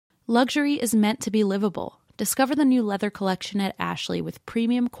Luxury is meant to be livable. Discover the new leather collection at Ashley with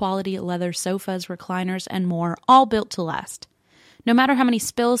premium quality leather sofas, recliners, and more, all built to last. No matter how many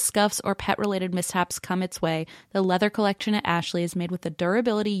spills, scuffs, or pet-related mishaps come its way, the leather collection at Ashley is made with the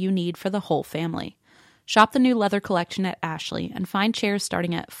durability you need for the whole family. Shop the new leather collection at Ashley and find chairs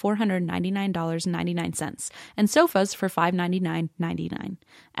starting at $499.99 and sofas for $599.99.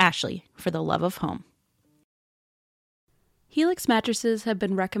 Ashley, for the love of home. Helix mattresses have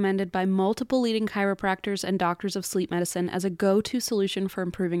been recommended by multiple leading chiropractors and doctors of sleep medicine as a go-to solution for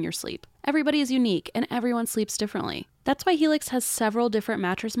improving your sleep. Everybody is unique, and everyone sleeps differently. That's why Helix has several different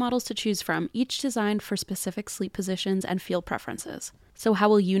mattress models to choose from, each designed for specific sleep positions and feel preferences. So how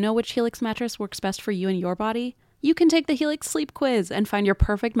will you know which Helix mattress works best for you and your body? You can take the Helix Sleep Quiz and find your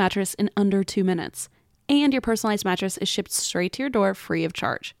perfect mattress in under 2 minutes. And your personalized mattress is shipped straight to your door free of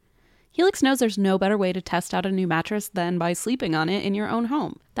charge. Helix knows there's no better way to test out a new mattress than by sleeping on it in your own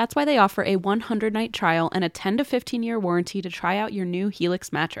home. That's why they offer a 100-night trial and a 10 to 15-year warranty to try out your new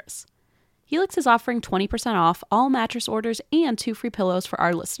Helix mattress. Helix is offering 20% off all mattress orders and 2 free pillows for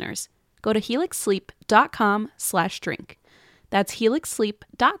our listeners. Go to helixsleep.com/drink. That's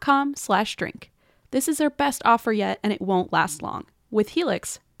helixsleep.com/drink. This is their best offer yet, and it won't last long. With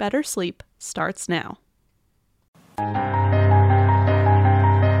Helix, better sleep starts now.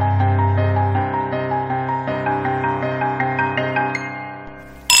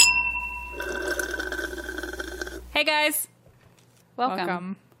 Hey guys,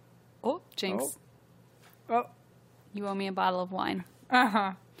 welcome. Oh, Jinx. Oh. You owe me a bottle of wine.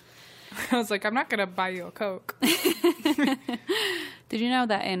 I was like, I'm not going to buy you a Coke. Did you know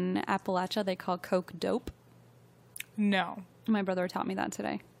that in Appalachia they call Coke dope? No. My brother taught me that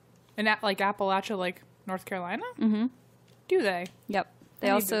today. In like Appalachia, like North Carolina? Mm-hmm. Do they? Yep.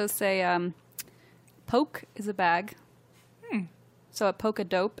 They also say poke is a bag. So a poke of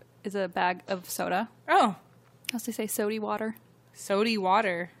dope is a bag of soda. Oh. Also they say sody water. Sody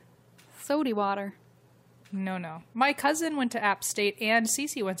water. Sody water. No. My cousin went to App State and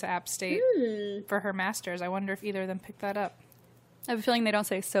Cece went to App State for her master's. I wonder if either of them picked that up. I have a feeling they don't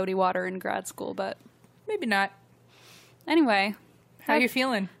say sody water in grad school, but maybe not. Anyway. How are you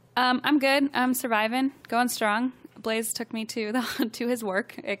feeling? I'm good. I'm surviving. Going strong. Blaze took me to his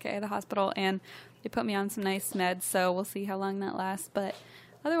work, aka the hospital, and they put me on some nice meds, so we'll see how long that lasts. But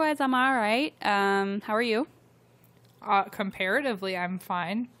otherwise, I'm all right. How are you? Comparatively, I'm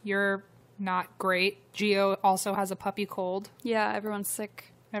fine. You're not great. Gio also has a puppy cold. Yeah, everyone's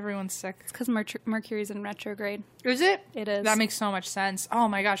sick. Everyone's sick. It's because Mercury's in retrograde. Is it? It is. That makes so much sense. Oh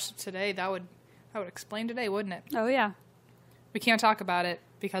my gosh, today that would explain today, wouldn't it? Oh yeah. We can't talk about it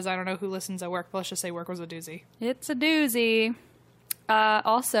because I don't know who listens at work, but let's just say work was a doozy. It's a doozy.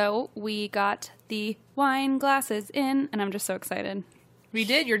 Also, we got the wine glasses in, and I'm just so excited. We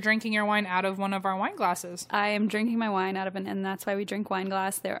did. You're drinking your wine out of one of our wine glasses. I am drinking my wine out of it, and that's why we drink wine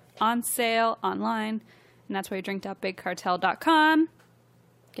glass. They're on sale online, and that's why you drink.bigcartel.com.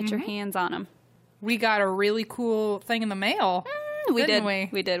 Get your hands on them. We got a really cool thing in the mail. We did.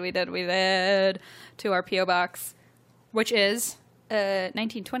 We did. To our P.O. Box. Which is?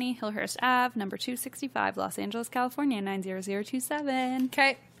 1920 Hillhurst Ave, number 265, Los Angeles, California, 90027.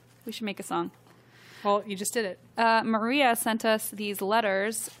 Okay. We should make a song. Well, you just did it. Maria sent us these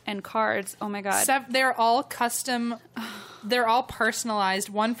letters and cards. Oh, my God. They're all custom. They're all personalized.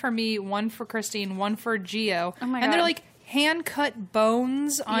 One for me, one for Christine, one for Gio. Oh, my God. And they're like hand-cut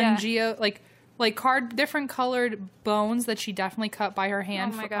bones on Gio. Like different colored bones that she definitely cut by her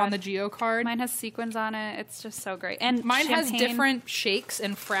hand on the Gio card. Mine has sequins on it. It's just so great. And mine champagne. has different shakes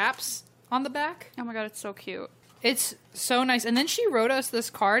and fraps on the back. Oh, my God. It's so cute. It's so nice. And then she wrote us this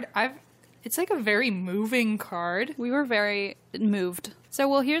card. It's like a very moving card. We were very moved. So,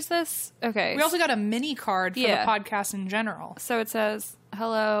 well, here's this. Okay. We also got a mini card for the podcast in general. So it says,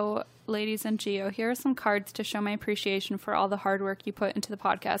 hello, ladies and Gio. Here are some cards to show my appreciation for all the hard work you put into the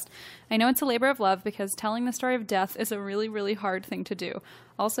podcast. I know it's a labor of love because telling the story of death is a really, really hard thing to do.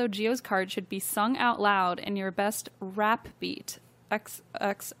 Also, Gio's card should be sung out loud in your best rap beat.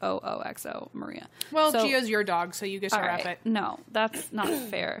 XOXOXO, Maria. Well, Gio's your dog, so you get to rap it. No, that's not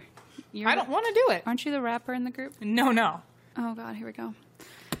fair. I don't want to do it. Aren't you the rapper in the group? No. Oh, God, here we go.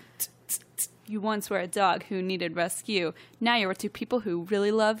 You once were a dog who needed rescue. Now you're with two people who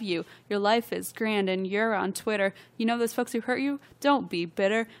really love you. Your life is grand and you're on Twitter. You know those folks who hurt you? Don't be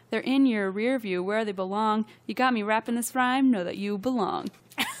bitter. They're in your rear view where they belong. You got me rapping this rhyme. Know that you belong.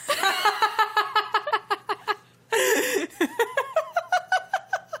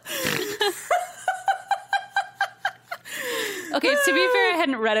 Okay, to be fair, I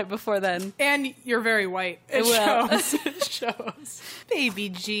hadn't read it before then. And you're very white. It shows. Baby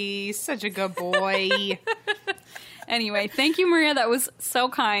G, such a good boy. Anyway, thank you, Maria. That was so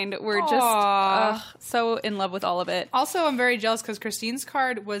kind. We're just so in love with all of it. Also, I'm very jealous because Christine's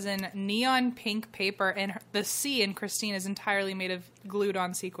card was in neon pink paper, and the C in Christine is entirely made of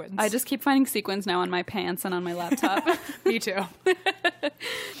glued-on sequins. I just keep finding sequins now on my pants and on my laptop. Me too.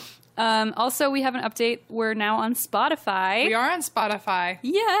 Also, we have an update. We're now on Spotify. We are on Spotify.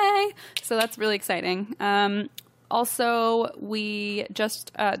 Yay! So that's really exciting. Also, we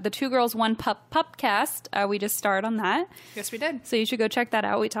just, the Two Girls, One Pupcast, we just started on that. Yes, we did. So you should go check that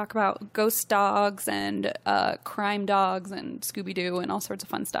out. We talk about ghost dogs and crime dogs and Scooby-Doo and all sorts of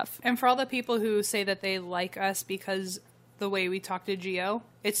fun stuff. And for all the people who say that they like us because the way we talk to Geo,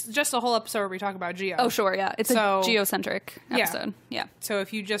 it's just a whole episode where we talk about Geo. Oh, sure, yeah. It's a geocentric episode. Yeah. So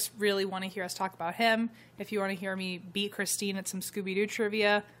if you just really want to hear us talk about him, if you want to hear me beat Christine at some Scooby-Doo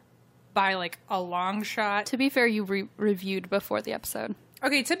trivia, by like a long shot. To be fair, you reviewed before the episode.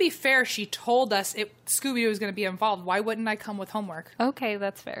 Okay, to be fair, she told us Scooby-Doo was going to be involved. Why wouldn't I come with homework? Okay,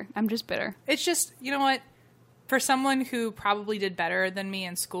 that's fair. I'm just bitter. It's just, you know what? For someone who probably did better than me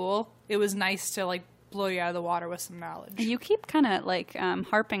in school, it was nice to like blow you out of the water with some knowledge. You keep kind of like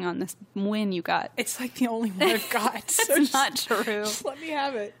harping on this win you got. It's like the only one I've got. So It's not true. Just let me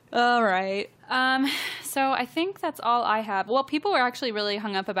have it. All right. So I think that's all I have. Well, people were actually really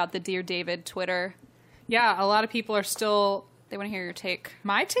hung up about the Dear David Twitter. Yeah, a lot of people are still... They want to hear your take.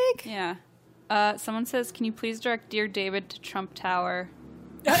 My take? Yeah. Someone says, can you please direct Dear David to Trump Tower?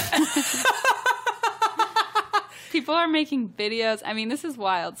 People are making videos. I mean, this is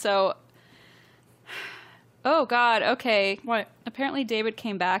wild. So... Oh, God. Okay. What? Apparently, David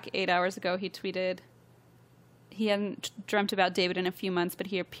came back 8 hours ago. He tweeted, he hadn't dreamt about David in a few months, but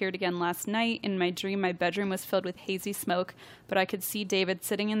he appeared again last night. In my dream, my bedroom was filled with hazy smoke, but I could see David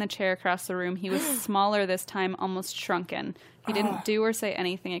sitting in the chair across the room. He was smaller this time, almost shrunken. He didn't do or say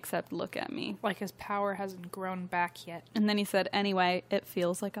anything except look at me. Like his power hasn't grown back yet. And then he said, anyway, it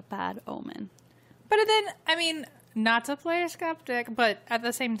feels like a bad omen. But then, I mean, not to play a skeptic, but at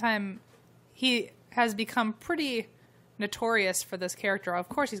the same time, he has become pretty notorious for this character. Of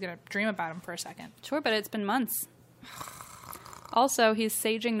course he's going to dream about him for a second. Sure, but it's been months. Also, he's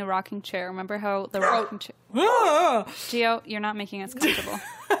saging the rocking chair. Remember how the rocking chair... Gio, you're not making us comfortable.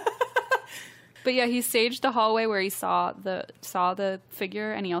 But yeah, he saged the hallway where he saw the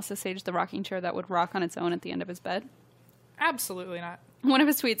figure, and he also saged the rocking chair that would rock on its own at the end of his bed. Absolutely not. One of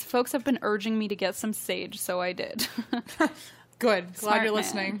his tweets, folks have been urging me to get some sage, so I did. Good. Glad you're man.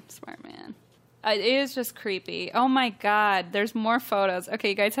 listening. Smart man. It is just creepy. Oh my God. There's more photos. Okay,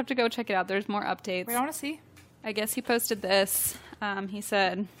 you guys have to go check it out. There's more updates. Wait, I want to see. I guess he posted this. He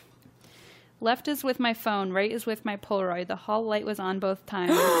said, left is with my phone, right is with my Polaroid. The hall light was on both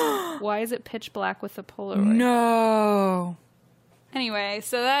times. Why is it pitch black with the Polaroid? No. Anyway,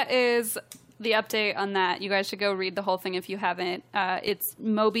 so that is the update on that. You guys should go read the whole thing if you haven't. It's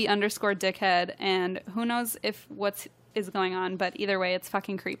Moby_dickhead, and who knows if what is going on, but either way, it's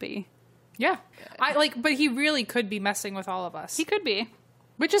fucking creepy. Yeah. But he really could be messing with all of us. He could be.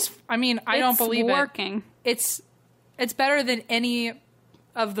 Which is, I mean, I don't believe it's working. It's better than any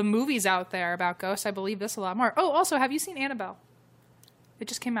of the movies out there about ghosts. I believe this a lot more. Oh, also, have you seen Annabelle? It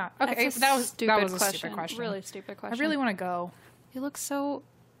just came out. Okay, that was a stupid question. Really stupid question. I really want to go. It looks so...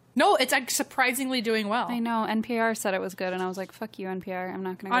 No, it's like surprisingly doing well. I know. NPR said it was good, and I was like, fuck you, NPR. I'm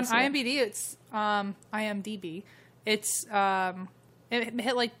not going to go see IMDb, it's... IMDb. It's... It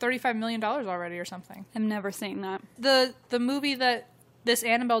hit like $35 million already or something. I'm never seeing that. The movie that this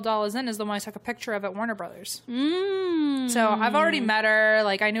Annabelle doll is in is the one I took a picture of at Warner Brothers. So I've already met her.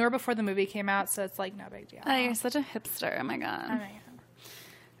 Like, I knew her before the movie came out, so it's like no big deal. Oh, you're such a hipster. Oh my God. Oh my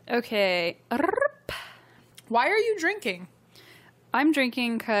God. Okay. Why are you drinking? I'm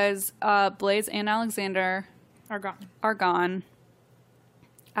drinking because Blaze and Alexander are gone.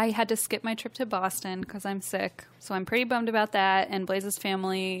 I had to skip my trip to Boston because I'm sick. So I'm pretty bummed about that. And Blaze's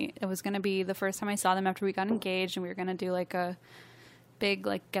family, it was going to be the first time I saw them after we got engaged. And we were going to do like a big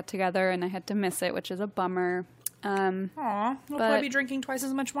like get together. And I had to miss it, which is a bummer. Aw, we'll probably be drinking twice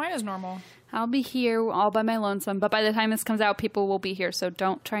as much wine as normal. I'll be here all by my lonesome. But by the time this comes out, people will be here. So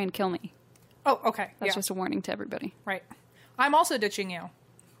don't try and kill me. Oh, okay. That's just a warning to everybody. Right. I'm also ditching you.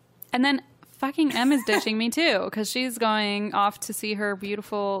 And then fucking Em is ditching me too, because she's going off to see her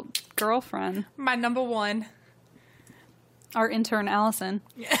beautiful girlfriend. My number one. Our intern, Allison.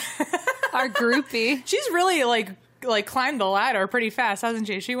 Our groupie. She's really, like climbed the ladder pretty fast, hasn't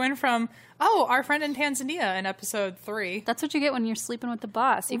she? She went from, our friend in Tanzania in episode 3. That's what you get when you're sleeping with the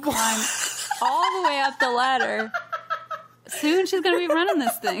boss. You climb all the way up the ladder. Soon she's going to be running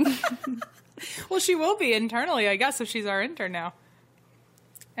this thing. Well, she will be internally, I guess, if she's our intern now.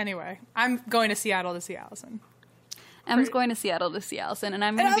 Anyway, I'm going to Seattle to see Allison. Em's going to Seattle to see Allison, and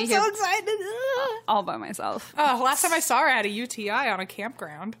I'm going to be here so excited. all by myself. Oh, last time I saw her, I had a UTI on a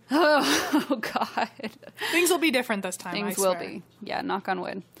campground. Oh, God. Things will be different this time, Things I will swear. be. Yeah, knock on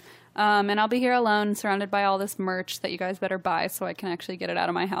wood. And I'll be here alone, surrounded by all this merch that you guys better buy so I can actually get it out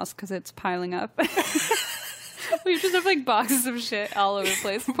of my house because it's piling up. We just have like boxes of shit all over the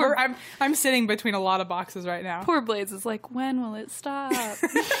place. I'm sitting between a lot of boxes right now. Poor Blaze is like, when will it stop?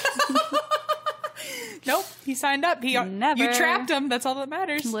 Nope, he signed up. Never. You trapped him. That's all that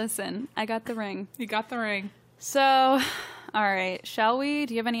matters. Listen, I got the ring. You got the ring. So, all right, shall we?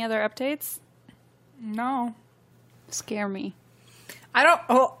 Do you have any other updates? No. Scare me. I don't.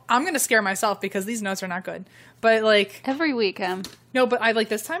 Oh, I'm gonna scare myself because these notes are not good. But like Every week, Em. no, but I like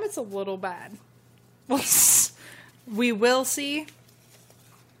this time. It's a little bad. We will see.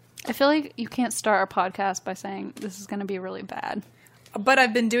 I feel like you can't start a podcast by saying this is going to be really bad. But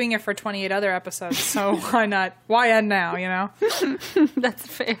I've been doing it for 28 other episodes, so why not? Why end now? You know. That's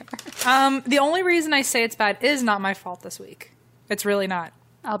fair. The only reason I say it's bad is not my fault this week. It's really not.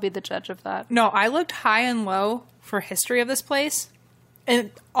 I'll be the judge of that. No, I looked high and low for history of this place,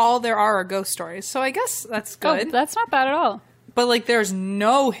 and all there are ghost stories. So I guess that's good. Oh, that's not bad at all. But like, there's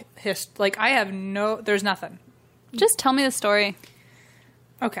no there's nothing. Just tell me the story.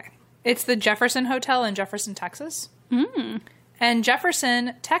 Okay. It's the Jefferson Hotel in Jefferson, Texas. And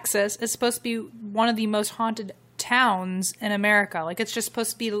Jefferson, Texas is supposed to be one of the most haunted towns in America. Like, it's just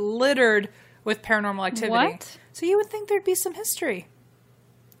supposed to be littered with paranormal activity. What? So you would think there'd be some history.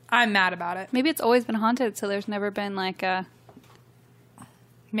 I'm mad about it. Maybe it's always been haunted, so there's never been like a...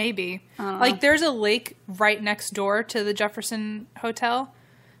 Maybe. I don't know. Like, there's a lake right next door to the Jefferson Hotel.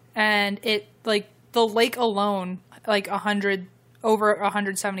 And it, like, the lake alone, like, over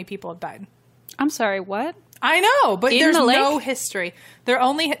 170 people have died. I'm sorry, what? I know, but In there's the lake? no history. The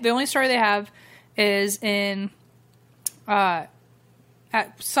only story they have is in at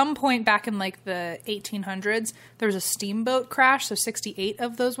some point back in like the 1800s, there was a steamboat crash, so 68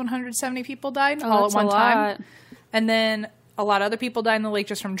 of those 170 people died all at that's one a time. lot. And then a lot of other people died in the lake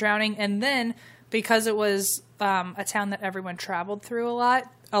just from drowning. And then because it was a town that everyone traveled through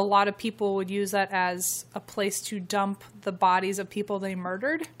a lot of people would use that as a place to dump the bodies of people they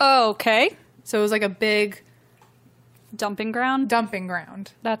murdered. Okay. So it was like a big Dumping ground? dumping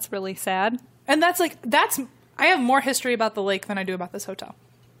ground. That's really sad. And I have more history about the lake than I do about this hotel.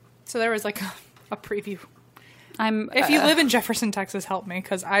 So there was like a preview. If you live in Jefferson, Texas, help me,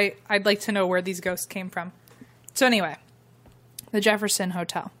 because I'd like to know where these ghosts came from. So anyway, the Jefferson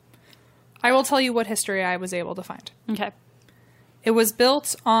Hotel. I will tell you what history I was able to find. Okay. It was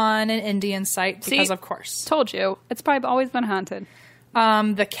built on an Indian site because, See? of course. Told you. It's probably always been haunted.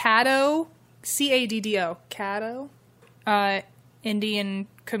 The Caddo, Caddo, Caddo, Indian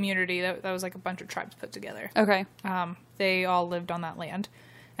community. That was like a bunch of tribes put together. Okay. They all lived on that land.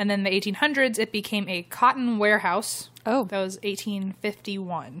 And then the 1800s, it became a cotton warehouse. Oh. That was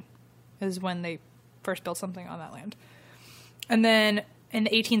 1851 is when they first built something on that land. And then in the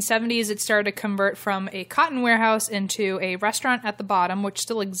 1870s, it started to convert from a cotton warehouse into a restaurant at the bottom, which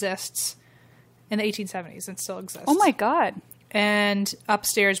still exists in the 1870s. It still exists. Oh my God. And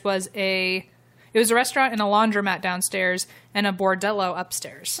upstairs was it was a restaurant and a laundromat downstairs and a bordello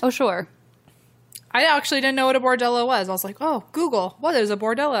upstairs. Oh, sure. I actually didn't know what a bordello was. I was like, oh, Google, what is a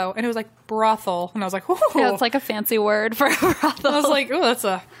bordello? And it was like brothel. And I was like, oh. Yeah, it's like a fancy word for a brothel. I was like, oh, that's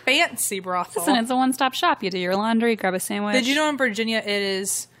a fancy brothel. Listen, it's a one-stop shop. You do your laundry, grab a sandwich. Did you know in Virginia it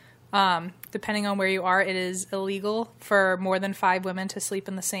is, depending on where you are, it is illegal for more than 5 women to sleep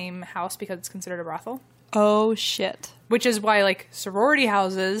in the same house because it's considered a brothel? Oh, shit. Which is why, like, sorority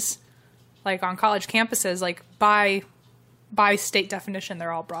houses, like, on college campuses, like, by state definition,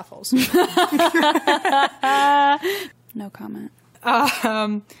 they're all brothels. No comment.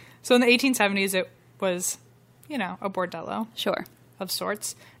 So in the 1870s, it was, a bordello. Sure. Of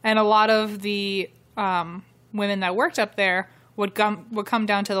sorts. And a lot of the women that worked up there would come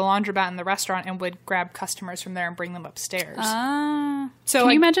down to the laundromat in the restaurant and would grab customers from there and bring them upstairs. So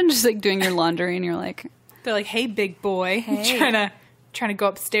can you imagine just like doing your laundry and you're like, they're like, "Hey, big boy, Hey. trying to go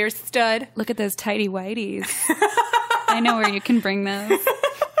upstairs, stud. look at those tidy whities. I know where you can bring those.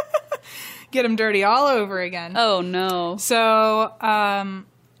 Get them dirty all over again." Oh no. So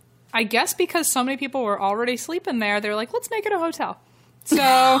I guess because so many people were already sleeping there, they're like, let's make it a hotel. So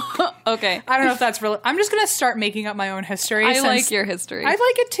Okay. I don't know if that's really. I'm just gonna start making up my own history. I like your history. I like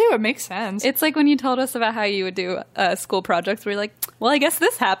it too. It makes sense. It's like when you told us about how you would do school projects where you're like, well, I guess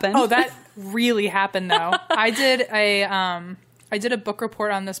this happened. Oh, that really happened though. I did a book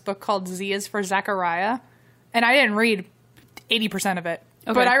report on this book called Z is for Zachariah, and I didn't read 80% of it.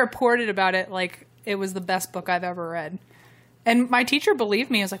 Okay. But I reported about it like it was the best book I've ever read. And my teacher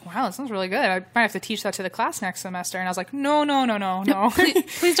believed me. I was like, wow, that sounds really good. I might have to teach that to the class next semester. And I was like, no.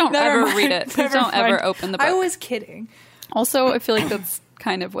 Please don't ever read it. Please don't ever open the book. I was kidding. Also, I feel like that's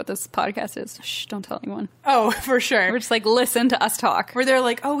kind of what this podcast is. Shh, don't tell anyone. Oh, for sure. We're just like, listen to us talk. Where they're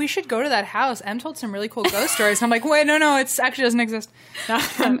like, oh, we should go to that house. Em told some really cool ghost stories. And I'm like, wait, no, it actually doesn't exist.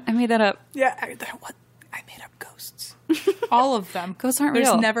 I made that up. Yeah, what? I made up ghosts. All of them. Ghosts aren't real.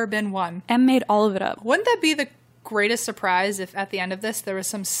 There's never been one. Em made all of it up. Wouldn't that be the greatest surprise if at the end of this there was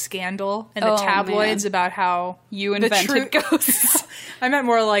some scandal in the tabloids about how you invented ghosts? I meant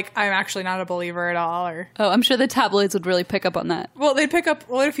more like I'm actually not a believer at all. Or I'm sure the tabloids would really pick up on that. Well, they'd pick up.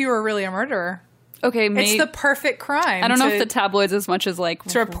 What if you were really a murderer? Okay, it's the perfect crime. I don't know if the tabloids as much as like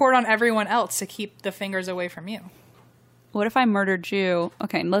to report on everyone else to keep the fingers away from you. What if I murdered you?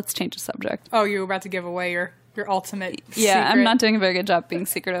 Okay, let's change the subject. Oh, you're about to give away your ultimate Yeah, secret. I'm not doing a very good job being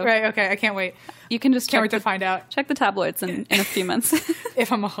secretive. Right, okay, I can't wait. You can just can't wait to find out. Check the tabloids in a few months. If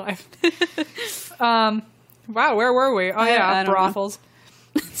I'm alive. Wow, where were we? Oh yeah, brothels.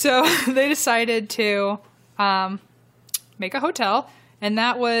 So they decided to make a hotel, and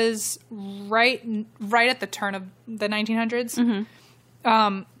that was right at the turn of the 1900s.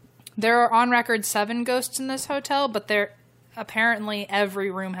 Mm-hmm. There are on record 7 ghosts in this hotel, but apparently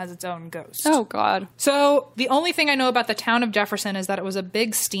every room has its own ghost. Oh, God. So the only thing I know about the town of Jefferson is that it was a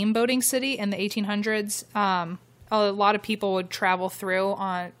big steamboating city in the 1800s. A lot of people would travel through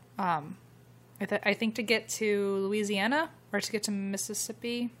on, I think, to get to Louisiana or to get to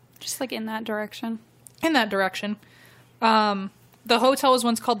Mississippi. Just like in that direction. In that direction. The hotel was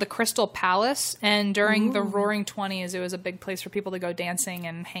once called the Crystal Palace, and during the Roaring 20s, it was a big place for people to go dancing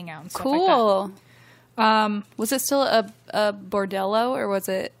and hang out and stuff like that. Cool. Was it still a bordello, or was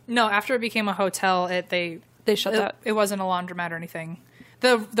it? No, after it became a hotel, they shut that. It wasn't a laundromat or anything.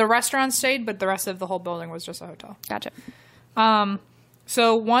 The restaurant stayed, but the rest of the whole building was just a hotel. Gotcha.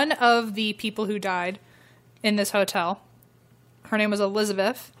 So one of the people who died in this hotel, her name was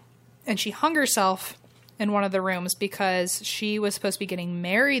Elizabeth, and she hung herself in one of the rooms because she was supposed to be getting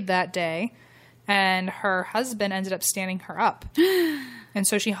married that day, and her husband ended up standing her up. And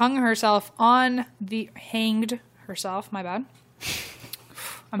so she hanged herself, my bad.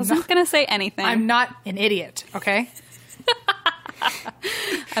 I was not going to say anything. I'm not an idiot, okay?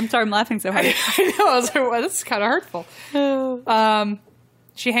 I'm sorry, I'm laughing so hard. I know, I was like, well, this is kind of hurtful.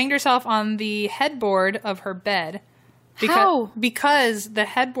 She hanged herself on the headboard of her bed. How? Because the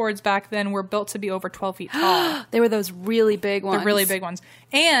headboards back then were built to be over 12 feet tall. They were those really big ones. The really big ones.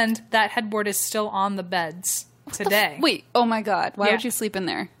 And that headboard is still on the beds today. Wait, oh my God. Why would you sleep in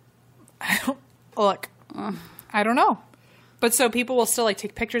there? I don't know. But so people will still like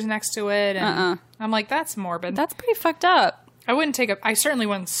take pictures next to it. And I'm like, that's morbid. That's pretty fucked up. I certainly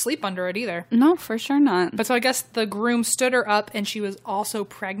wouldn't sleep under it either. No, for sure not. But so I guess the groom stood her up, and she was also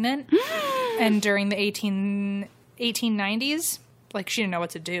pregnant. And during the 1890s, like, she didn't know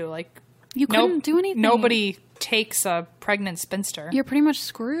what to do. Like, you couldn't do anything. Nobody takes a pregnant spinster. You're pretty much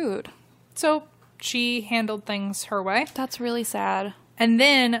screwed. So she handled things her way. That's really sad. And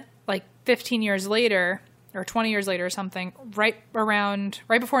then, like, 15 years later, or 20 years later or something, right before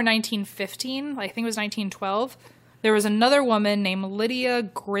 1915, I think it was 1912, there was another woman named Lydia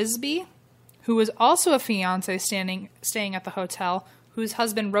Grisby, who was also a fiance staying at the hotel, whose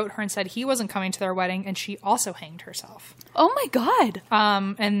husband wrote her and said he wasn't coming to their wedding, and she also hanged herself. Oh my God.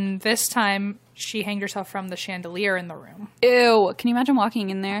 And this time she hanged herself from the chandelier in the room. Ew. Can you imagine walking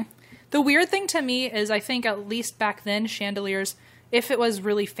in there? The weird thing to me is I think at least back then chandeliers, if it was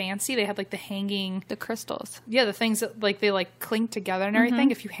really fancy, they had like the crystals. Yeah, the things that like they like clink together and everything.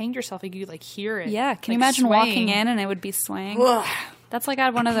 Mm-hmm. If you hanged yourself, you could like hear it. Yeah. Can you imagine walking in and it would be swaying? Ugh. That's like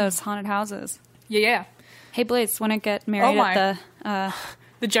at one of those haunted houses. Yeah. Hey, Blaze, want to get married at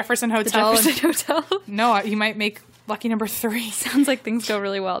the Jefferson Hotel? The Jefferson Hotel? No, you might make lucky number 3. Sounds like things go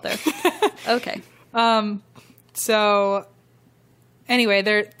really well there. Okay. So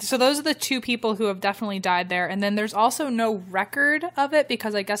anyway, so those are the 2 people who have definitely died there. And then there's also no record of it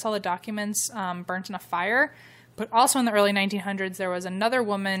because I guess all the documents burnt in a fire. But also in the early 1900s, there was another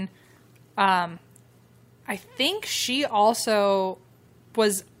woman. I think she also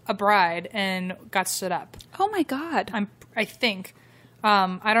was a bride and got stood up. Oh my God. I think.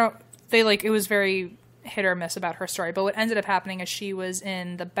 It was very hit or miss about her story, but what ended up happening is she was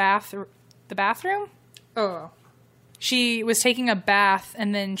in the bathroom? Oh. She was taking a bath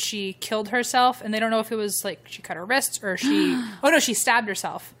and then she killed herself, and they don't know if it was like she cut her wrists or she stabbed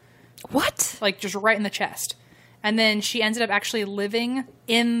herself. What? Like just right in the chest. And then she ended up actually living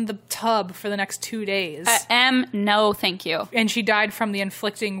in the tub for the next 2 days. No, thank you. And she died from the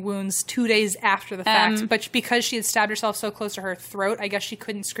inflicting wounds 2 days after the fact. But because she had stabbed herself so close to her throat, I guess she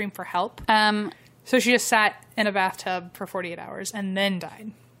couldn't scream for help. So she just sat in a bathtub for 48 hours and then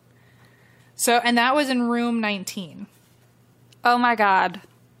died. So, and that was in room 19. Oh my God.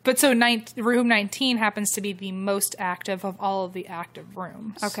 But so room 19 happens to be the most active of all of the active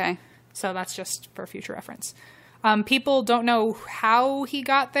rooms. Okay. So that's just for future reference. People don't know how he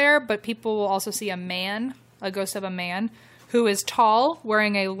got there, but people will also see a ghost of a man, who is tall,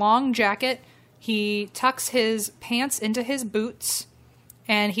 wearing a long jacket. He tucks his pants into his boots,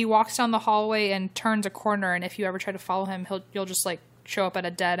 and he walks down the hallway and turns a corner, and if you ever try to follow him, you'll just, like, show up at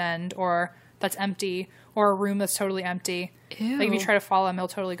a dead end, or that's empty, or a room that's totally empty. Ew. Like, if you try to follow him, he'll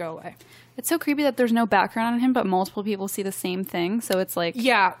totally go away. It's so creepy that there's no background on him, but multiple people see the same thing. So it's like...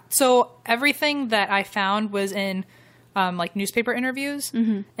 Yeah. So everything that I found was in, like, newspaper interviews.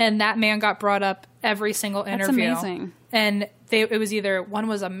 Mm-hmm. And that man got brought up every single interview. That's amazing. And it was either... One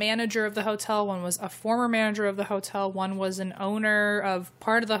was a manager of the hotel. One was a former manager of the hotel. One was an owner of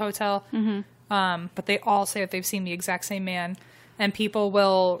part of the hotel. Mm-hmm. But they all say that they've seen the exact same man. And people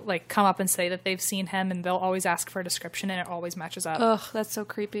will, like, come up and say that they've seen him. And they'll always ask for a description. And it always matches up. Ugh, that's so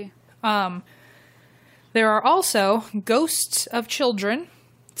creepy. There are also ghosts of children,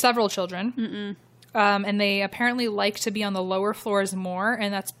 several children, and they apparently like to be on the lower floors more,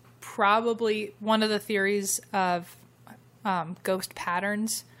 and that's probably one of the theories of ghost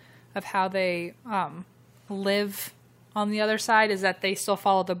patterns of how they live on the other side, is that they still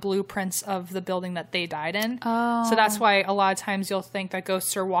follow the blueprints of the building that they died in. Oh. So that's why a lot of times you'll think that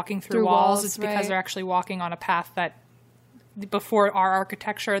ghosts are walking through walls. It's because they're actually walking on a path that... Before our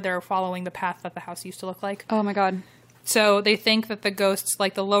architecture, they're following the path that the house used to look like. Oh my God. So they think that the ghosts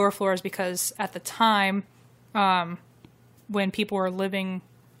like the lower floors because at the time, when people were living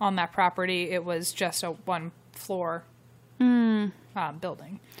on that property, it was just a one floor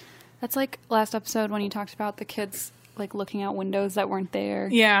building. That's like last episode when you talked about the kids like looking out windows that weren't there.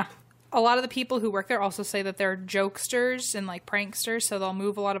 Yeah. A lot of the people who work there also say that they're jokesters and like pranksters, so they'll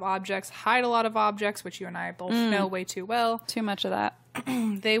move a lot of objects, hide a lot of objects, which you and I both know way too well. Too much of that.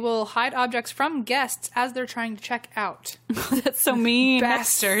 They will hide objects from guests as they're trying to check out. That's so mean.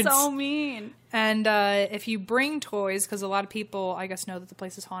 Bastards. That's so mean. And if you bring toys, because a lot of people, I guess, know that the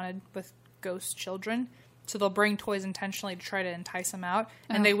place is haunted with ghost children, so they'll bring toys intentionally to try to entice them out,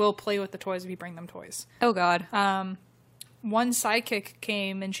 and they will play with the toys if you bring them toys. Oh, God. One psychic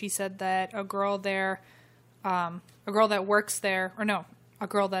came and she said that a girl there, a girl that works there, or no, a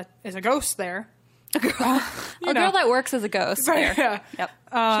girl that is a ghost there. A girl that works as a ghost there. Yeah. Yep.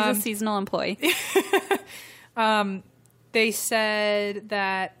 She's a seasonal employee. They said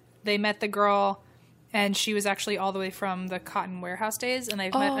that they met the girl and she was actually all the way from the cotton warehouse days, and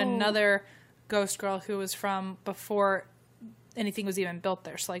they've met another ghost girl who was from before anything was even built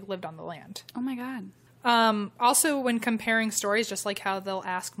there, so like lived on the land. Oh my God. Also, when comparing stories, just like how they'll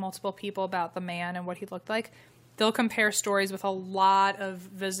ask multiple people about the man and what he looked like, they'll compare stories with a lot of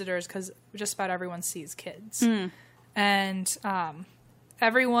visitors because just about everyone sees kids. And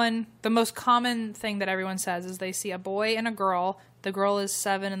the most common thing that everyone says is they see a boy and a girl. The girl is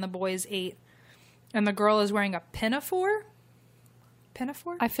 7 and the boy is 8. And the girl is wearing a pinafore.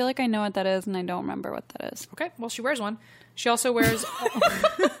 Pinafore? I feel like I know what that is and I don't remember what that is. Okay, well, she wears one. She also wears...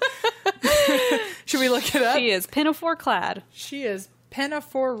 Should we look it up? She is pinafore clad. She is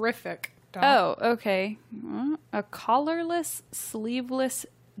pinaforific. Oh, okay. A collarless, sleeveless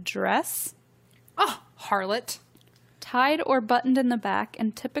dress. Oh, harlot. Tied or buttoned in the back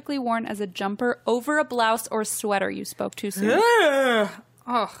and typically worn as a jumper over a blouse or sweater. You spoke too soon.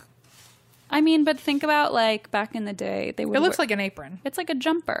 Oh. I mean, but think about like back in the day. It looks like an apron. It's like a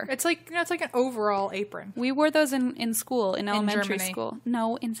jumper. It's like it's like an overall apron. We wore those in school, in elementary school.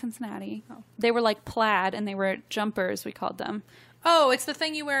 No, in Cincinnati. Oh. They were like plaid and they were jumpers, we called them. Oh, it's the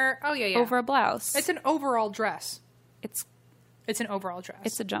thing you wear. Oh, yeah. Over a blouse. It's an overall dress. It's an overall dress.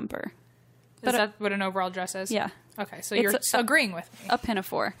 It's a jumper. Is that what an overall dress is? Yeah. Okay, so you're agreeing with me. A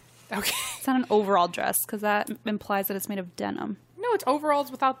pinafore. Okay. It's not an overall dress because that implies that it's made of denim. No, it's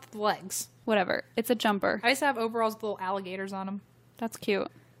overalls without the legs. Whatever. It's a jumper. I used to have overalls with little alligators on them. That's cute.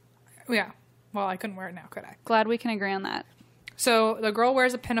 Yeah. Well, I couldn't wear it now, could I? Glad we can agree on that. So the girl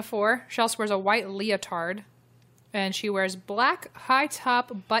wears a pinafore. She also wears a white leotard. And she wears black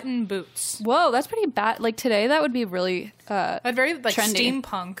high-top button boots. Whoa, that's pretty bad. Like, today, that would be really very, like, trendy.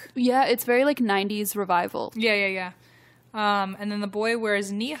 Steampunk. Yeah, it's very, like, 90s revival. Yeah. And then the boy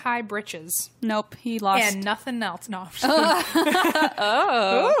wears knee-high breeches. Nope, he lost. And nothing else. No.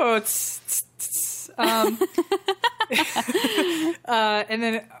 Oh. And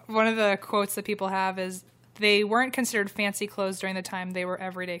then one of the quotes that people have is, they weren't considered fancy clothes during the time. They were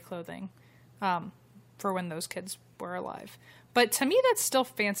everyday clothing for when those kids were alive. But to me, that's still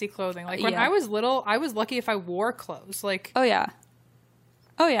fancy clothing. Like, when I was little, I was lucky if I wore clothes. Like, oh, yeah.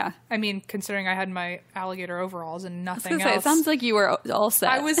 Oh, yeah. I mean, considering I had my alligator overalls and nothing else. Say, it sounds like you were all set.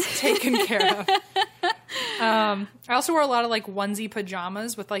 I was taken care of. I also wore a lot of, like, onesie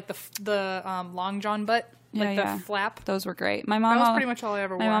pajamas with, like, the long john butt. Like the flap. Those were great. My mom, that was pretty much all I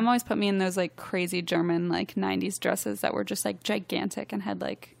ever wore. My mom always put me in those, like, crazy German, like, 90s dresses that were just, like, gigantic and had,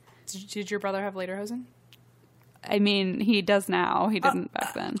 like... Did your brother have lederhosen? I mean, he does now. He didn't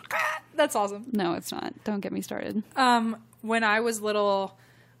back then. That's awesome. No, it's not. Don't get me started. When I was little,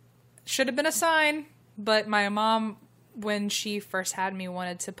 should have been a sign, but my mom, when she first had me,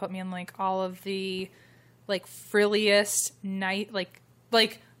 wanted to put me in, like, all of the, like, frilliest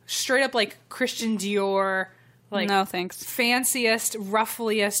like straight up, like, Christian Dior, like, no thanks, fanciest,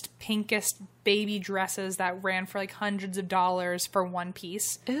 ruffliest, pinkest baby dresses that ran for, like, hundreds of dollars for one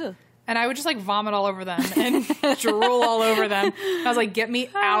piece. Ew. And I would just, like, vomit all over them and drool all over them. I was like, get me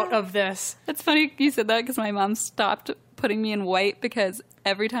out of this. It's funny you said that because my mom stopped putting me in white because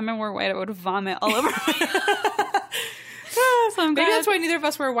every time I wore white, I would vomit all over me. So maybe that's why neither of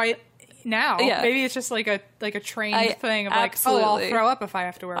us wear white now. Yeah. Maybe it's just like a trained thing of like, I'll throw up if I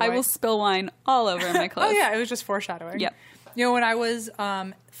have to wear white. I will spill wine all over my clothes. Oh, yeah. It was just foreshadowing. Yep. You know, when I was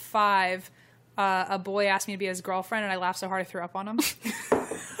 5, a boy asked me to be his girlfriend, and I laughed so hard I threw up on him.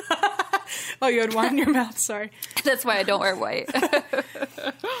 Oh, you had wine in your mouth. Sorry. That's why I don't wear white.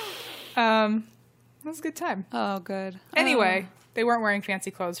 That was a good time. Oh, good. Anyway, they weren't wearing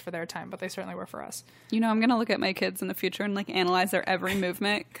fancy clothes for their time, but they certainly were for us. You know, I'm going to look at my kids in the future and, like, analyze their every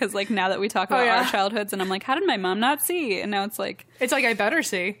movement. Because, like, now that we talk about our childhoods, and I'm like, how did my mom not see? And now it's like... It's like, I better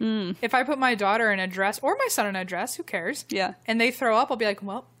see. If I put my daughter in a dress, or my son in a dress, who cares? Yeah. And they throw up, I'll be like,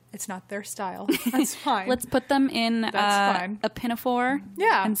 well... It's not their style. That's fine. Let's put them in a pinafore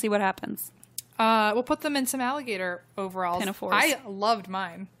and see what happens. We'll put them in some alligator overalls. Pinafores. I loved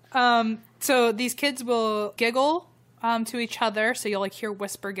mine. So these kids will giggle to each other, so you'll, like, hear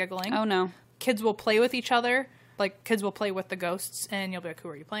whisper giggling. Oh, no. Kids will play with each other. Like, kids will play with the ghosts, and you'll be like, who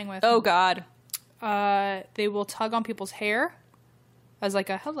are you playing with? Oh, God. They will tug on people's hair as, like,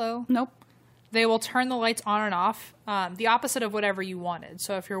 a hello. Nope. They will turn the lights on and off, the opposite of whatever you wanted.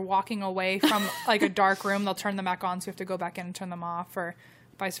 So if you're walking away from, like, a dark room, they'll turn them back on, so you have to go back in and turn them off, or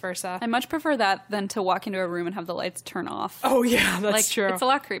vice versa. I much prefer that than to walk into a room and have the lights turn off. Oh, yeah, that's true. It's a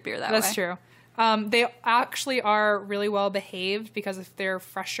lot creepier that way. That's true. They actually are really well behaved, because if they're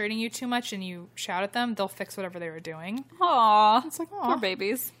frustrating you too much and you shout at them, they'll fix whatever they were doing. Aww. It's like, aw. Poor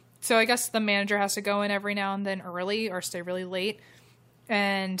babies. So I guess the manager has to go in every now and then early or stay really late.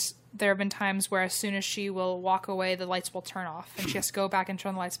 And there have been times where as soon as she will walk away, the lights will turn off, and she has to go back and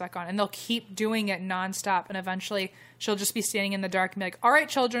turn the lights back on. And they'll keep doing it nonstop. And eventually she'll just be standing in the dark and be like, all right,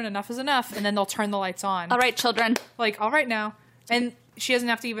 children, enough is enough. And then they'll turn the lights on. All right, children. Like, all right now. And she doesn't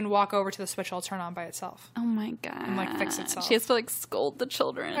have to even walk over to the switch. It'll turn on by itself. Oh, my God. And, like, fix itself. She has to, like, scold the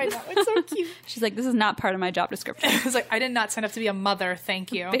children. I know. It's so cute. She's like, this is not part of my job description. It's like, I did not sign up to be a mother.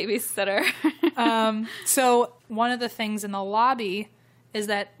 Thank you. Babysitter. So one of the things in the lobby is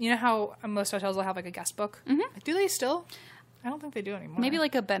that, you know how most hotels will have, like, a guest book? Mm-hmm. Do they still? I don't think they do anymore. Maybe,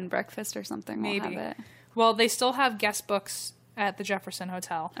 like, a bed and breakfast or something. Maybe. Will have it. Well, they still have guest books at the Jefferson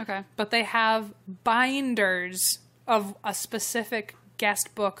Hotel. Okay. But they have binders of a specific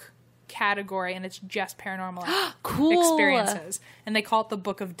guest book category, and it's just paranormal cool experiences. And they call it the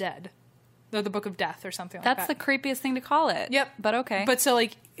Book of Dead. Or the Book of Death or something like that. That's the creepiest thing to call it. Yep. But okay. But so,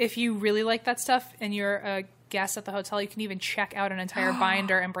 like, if you really like that stuff and you're a guest at the hotel, you can even check out an entire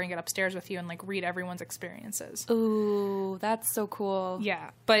binder and bring it upstairs with you and, like, read everyone's experiences. Ooh, that's so cool.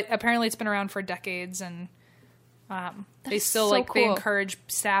 Yeah. But apparently it's been around for decades, and they still, so like, cool. they encourage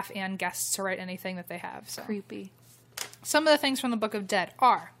staff and guests to write anything that they have. So Creepy. some of the things from the Book of Dead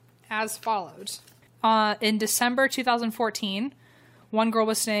are as follows. In December 2014, one girl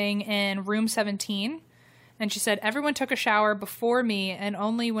was staying in room 17, and she said, everyone took a shower before me, and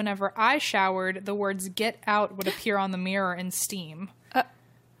only whenever I showered, the words "get out" would appear on the mirror in steam.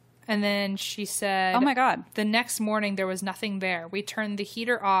 And then she said, oh my God. The next morning, there was nothing there. We turned the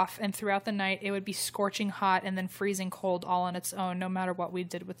heater off, and throughout the night, it would be scorching hot and then freezing cold all on its own, no matter what we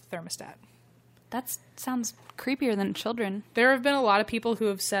did with the thermostat. That sounds creepier than children. There have been a lot of people who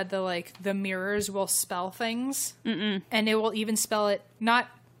have said that, like, the mirrors will spell things. And it will even spell it, not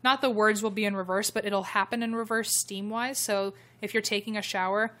the words will be in reverse, but it'll happen in reverse steam-wise. So if you're taking a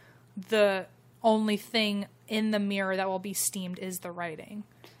shower, the only thing in the mirror that will be steamed is the writing.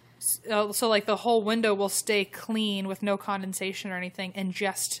 So like the whole window will stay clean with no condensation or anything, and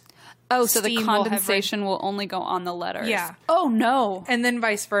just so the condensation will only go on the letters. Yeah. Oh no. And then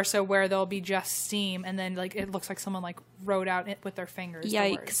vice versa, where there'll be just steam, and then like it looks like someone like wrote out it with their fingers.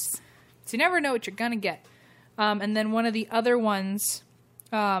 Yikes. So you never know what you're gonna get. And then one of the other ones,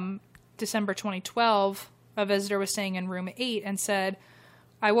 December 2012, a visitor was staying in room 8 and said,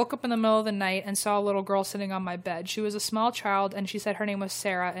 I woke up in the middle of the night and saw a little girl sitting on my bed. She was a small child, and she said her name was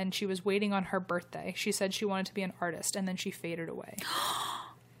Sarah, and she was waiting on her birthday. She said she wanted to be an artist, and then she faded away.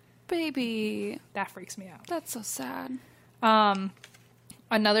 Baby. That freaks me out. That's so sad.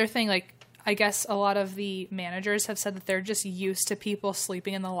 Another thing, like, I guess a lot of the managers have said that they're just used to people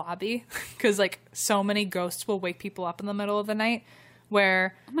sleeping in the lobby because, like, so many ghosts will wake people up in the middle of the night.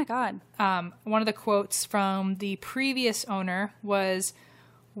 Where, oh my God. One of the quotes from the previous owner was,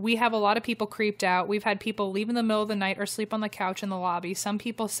 we have a lot of people creeped out. We've had people leave in the middle of the night or sleep on the couch in the lobby. Some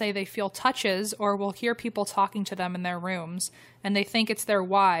people say they feel touches or will hear people talking to them in their rooms, and they think it's their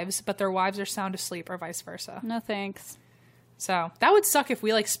wives, but their wives are sound asleep, or vice versa. No thanks. So that would suck if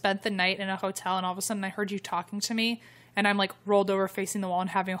we like spent the night in a hotel and all of a sudden I heard you talking to me and I'm like rolled over facing the wall and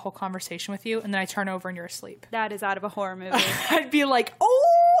having a whole conversation with you, and then I turn over and you're asleep. That is out of a horror movie. I'd be like,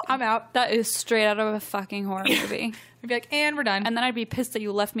 oh, I'm out. That is straight out of a fucking horror movie. I'd be like, and we're done. And then I'd be pissed that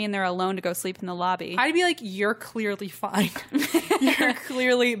you left me in there alone to go sleep in the lobby. I'd be like, you're clearly fine. You're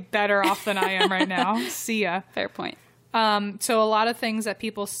clearly better off than I am right now. See ya. Fair point. So a lot of things that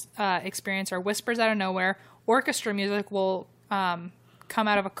people experience are whispers out of nowhere. Orchestra music will come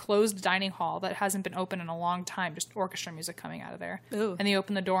out of a closed dining hall that hasn't been open in a long time. Just orchestra music coming out of there. Ooh. And they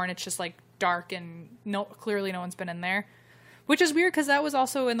open the door and it's just like dark and clearly no one's been in there. Which is weird because that was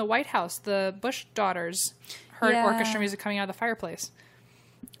also in the White House. The Bush daughters heard orchestra music coming out of the fireplace.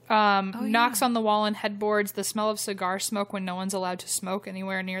 Knocks on the wall and headboards. The smell of cigar smoke when no one's allowed to smoke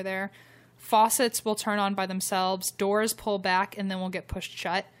anywhere near there. Faucets will turn on by themselves. Doors pull back and then will get pushed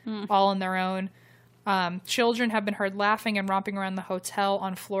shut, all on their own. Children have been heard laughing and romping around the hotel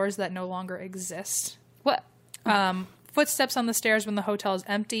on floors that no longer exist. What? Footsteps on the stairs when the hotel is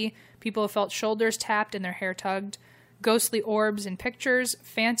empty. People have felt shoulders tapped and their hair tugged. Ghostly orbs in pictures.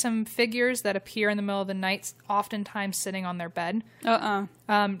 Phantom figures that appear in the middle of the night, oftentimes sitting on their bed.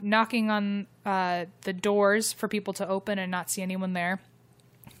 Knocking on the doors for people to open and not see anyone there.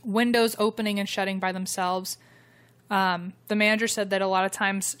 Windows opening and shutting by themselves. The manager said that a lot of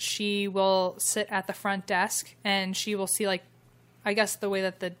times she will sit at the front desk and she will see, like, I guess the way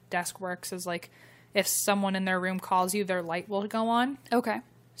that the desk works is like if someone in their room calls you, their light will go on. Okay.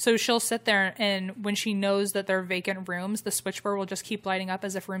 So she'll sit there and when she knows that they're vacant rooms, the switchboard will just keep lighting up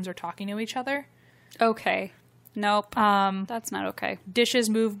as if rooms are talking to each other. Okay. Nope. That's not okay. Dishes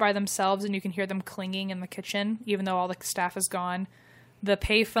move by themselves and you can hear them clinging in the kitchen, even though all the staff is gone. The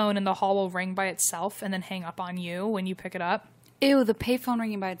payphone in the hall will ring by itself and then hang up on you when you pick it up. Ew, the payphone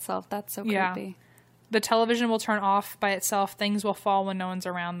ringing by itself. That's so creepy. Yeah. The television will turn off by itself. Things will fall when no one's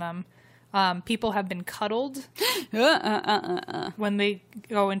around them. People have been cuddled when they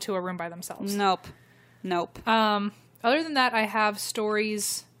go into a room by themselves. Nope. Other than that, I have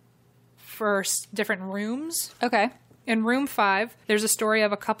stories for different rooms. Okay. In room 5, there's a story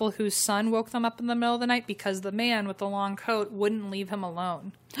of a couple whose son woke them up in the middle of the night because the man with the long coat wouldn't leave him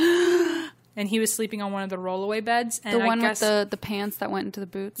alone. And he was sleeping on one of the rollaway beds. And the one with the pants that went into the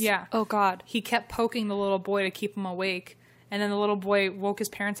boots? Yeah. Oh, God. He kept poking the little boy to keep him awake. And then the little boy woke his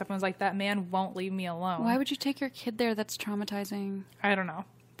parents up and was like, that man won't leave me alone. Why would you take your kid there? That's traumatizing. I don't know.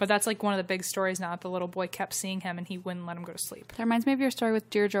 But that's like one of the big stories now that the little boy kept seeing him and he wouldn't let him go to sleep. That reminds me of your story with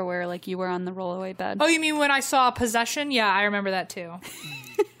Deirdre where like you were on the rollaway bed. Oh, you mean when I saw Possession? Yeah, I remember that too.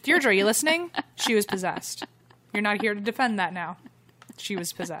 Deirdre, are you listening? She was possessed. You're not here to defend that now. She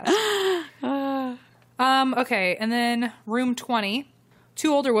was possessed. Okay, and then room 20.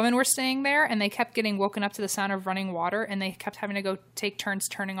 2 older women were staying there, and they kept getting woken up to the sound of running water, and they kept having to go take turns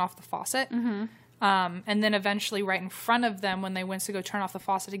turning off the faucet. Mm-hmm. And then eventually, right in front of them, when they went to go turn off the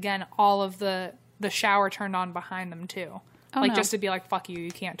faucet again, all of the shower turned on behind them, too. Just to be like, fuck you,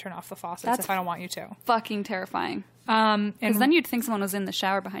 you can't turn off the faucets if I don't want you to. Fucking terrifying. Because then you'd think someone was in the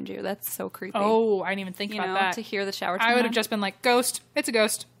shower behind you. That's so creepy. Oh, I didn't even think about that. To hear the shower turn I would have on. just been like, ghost. It's a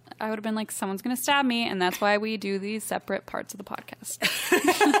ghost. I would have been like, someone's going to stab me, and that's why we do these separate parts of the podcast.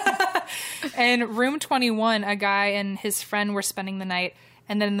 In room 21, a guy and his friend were spending the night,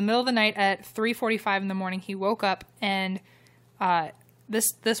 and then in the middle of the night at 3:45 in the morning, he woke up, and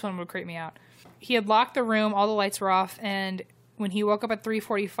this one would creep me out. He had locked the room, all the lights were off, and when he woke up at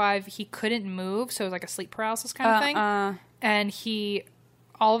 3:45, he couldn't move, so it was like a sleep paralysis kind of thing. And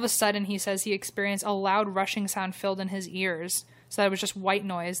all of a sudden, he says he experienced a loud rushing sound filled in his ears. So that it was just white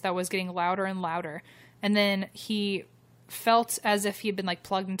noise that was getting louder and louder. And then he felt as if he had been like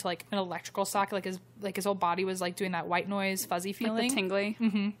plugged into like an electrical socket, like his whole body was like doing that white noise fuzzy feeling, like the tingly.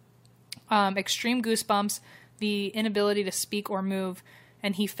 Mm-hmm. Extreme goosebumps, the inability to speak or move,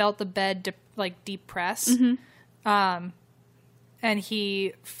 and he felt the bed deep press. Mm-hmm. And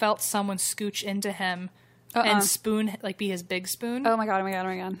he felt someone scooch into him and spoon, like be his big spoon. Oh my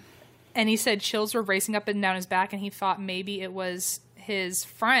god! And he said chills were racing up and down his back, and he thought maybe it was his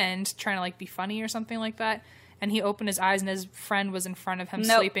friend trying to like be funny or something like that. And he opened his eyes, and his friend was in front of him,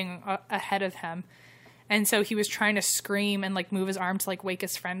 sleeping ahead of him. And so he was trying to scream and like move his arm to like wake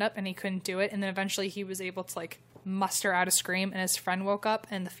his friend up, and he couldn't do it. And then eventually he was able to like muster out a scream, and his friend woke up,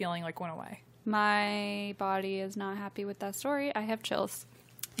 and the feeling like went away. My body is not happy with that story. I have chills.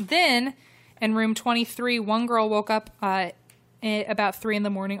 Then in room 23, one girl woke up about 3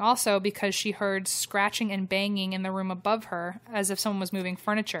 a.m. also because she heard scratching and banging in the room above her as if someone was moving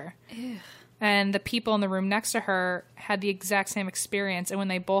furniture. Ew. And the people in the room next to her had the exact same experience. And when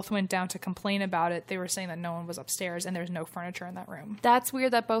they both went down to complain about it, they were saying that no one was upstairs and there's no furniture in that room. That's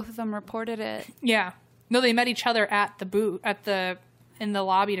weird that both of them reported it. Yeah. No, they met each other at in the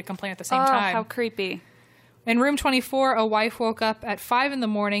lobby to complain at the same time. How creepy. In room 24, a wife woke up at 5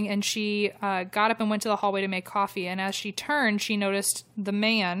 a.m. and she got up and went to the hallway to make coffee. And as she turned, she noticed the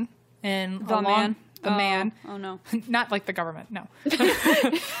man in the man. The man. Oh, no. Not like the government, no.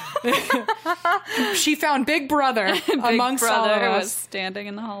 She found Big Brother amongst all of us. Was standing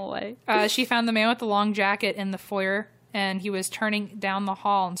in the hallway. She found the man with the long jacket in the foyer, and he was turning down the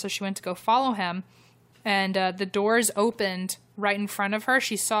hall. And so she went to go follow him. And the doors opened right in front of her.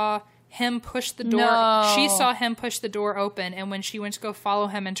 She saw him push the door. No. She saw him push the door open. And when she went to go follow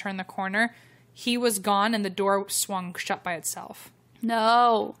him and turn the corner, he was gone, and the door swung shut by itself.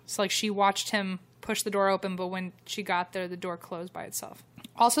 No. So like she watched him push the door open, but when she got there, the door closed by itself.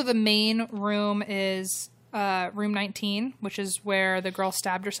 Also, the main room is room 19, which is where the girl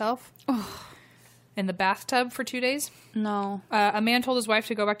stabbed herself in the bathtub for 2 days. No. A man told his wife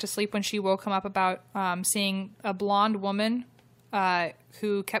to go back to sleep when she woke him up about seeing a blonde woman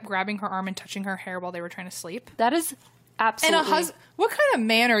who kept grabbing her arm and touching her hair while they were trying to sleep. That is absolutely... And what kind of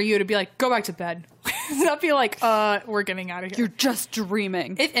man are you to be like, go back to bed? Not be like, we're getting out of here. You're just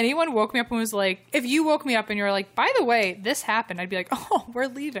dreaming. If anyone woke me up and was like, if you woke me up and you were like, by the way, this happened, I'd be like, oh, we're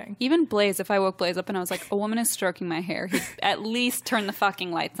leaving. Even Blaze, if I woke Blaze up and I was like, a woman is stroking my hair, he'd at least turn the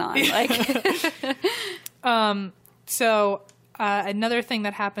fucking lights on. Like, So another thing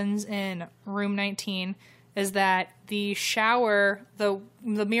that happens in room 19 is that the shower, the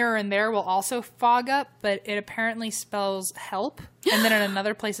mirror in there will also fog up, but it apparently spells help. And then in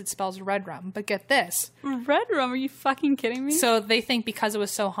another place it spells red rum. But get this. Red rum? Are you fucking kidding me? So they think because it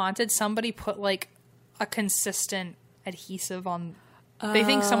was so haunted, somebody put like a consistent adhesive on. They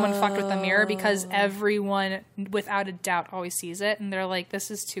think someone fucked with the mirror because everyone, without a doubt, always sees it. And they're like, this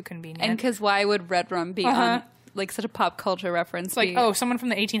is too convenient. And because why would red rum be on... like such a pop culture reference. It's like, someone from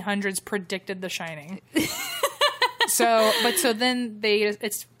the 1800s predicted The Shining. So then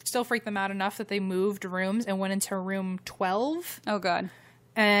it still freaked them out enough that they moved rooms and went into room 12. Oh God.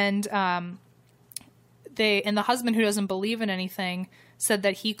 And the husband, who doesn't believe in anything, said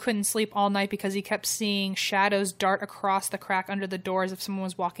that he couldn't sleep all night because he kept seeing shadows dart across the crack under the door as if someone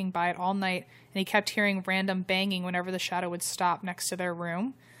was walking by it all night, and he kept hearing random banging whenever the shadow would stop next to their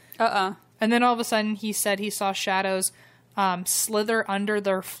room. And then all of a sudden, he said he saw shadows slither under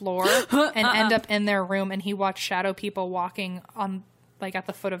their floor and end up in their room. And he watched shadow people walking on, like, at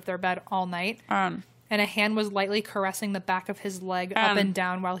the foot of their bed all night. And a hand was lightly caressing the back of his leg up and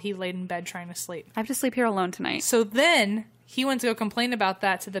down while he laid in bed trying to sleep. I have to sleep here alone tonight. So then he went to go complain about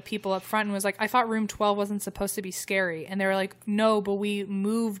that to the people up front and was like, I thought room 12 wasn't supposed to be scary. And they were like, no, but we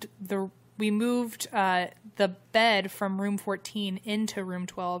moved the bed from room 14 into room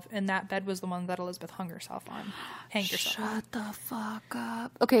 12, and that bed was the one that Elizabeth hanged herself on. Shut the fuck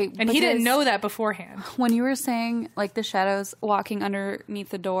up. Okay. And he didn't know that beforehand. When you were saying, like, the shadows walking underneath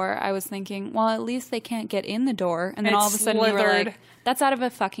the door, I was thinking, well, at least they can't get in the door. And then all of a sudden you were like, that's out of a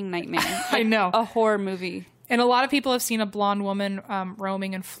fucking nightmare. Like, I know. A horror movie. And a lot of people have seen a blonde woman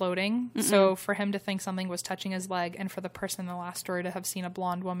roaming and floating. Mm-mm. So for him to think something was touching his leg, and for the person in the last story to have seen a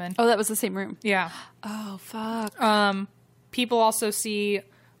blonde woman. Oh, that was the same room. Yeah. Oh, fuck. People also see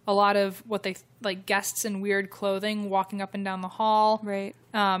a lot of what they like guests in weird clothing walking up and down the hall. Right.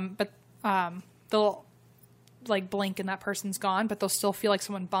 But they'll like blink and that person's gone, but they'll still feel like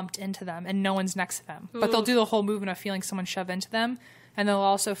someone bumped into them and no one's next to them. Ooh. But they'll do the whole movement of feeling someone shove into them. And they'll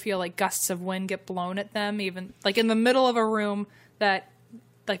also feel like gusts of wind get blown at them, even like in the middle of a room that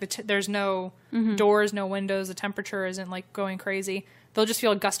like there's no doors, no windows. The temperature isn't like going crazy. They'll just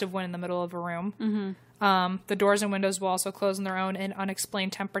feel a gust of wind in the middle of a room. The doors and windows will also close on their own, and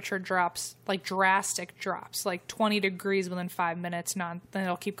unexplained temperature drops, like drastic drops, like 20 degrees within 5 minutes. Then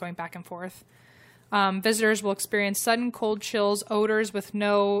it'll keep going back and forth. Visitors will experience sudden cold chills, odors with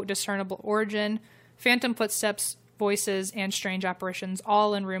no discernible origin, phantom footsteps, voices, and strange apparitions,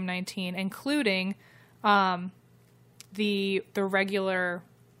 all in room 19, including the regular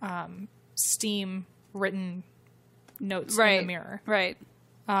steam written notes in the mirror. Right.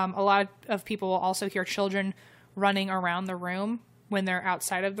 A lot of people will also hear children running around the room when they're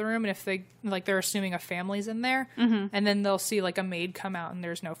outside of the room, and if they're assuming a family's in there, and then they'll see like a maid come out and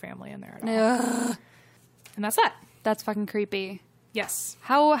there's no family in there at all. And that's that. That's fucking creepy. Yes.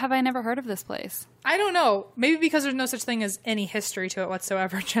 How have I never heard of this place? I don't know. Maybe because there's no such thing as any history to it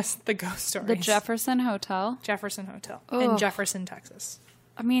whatsoever, just the ghost stories. The Jefferson Hotel? Jefferson Hotel in Jefferson, Texas.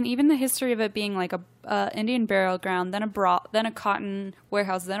 I mean, even the history of it being like a Indian burial ground, then a cotton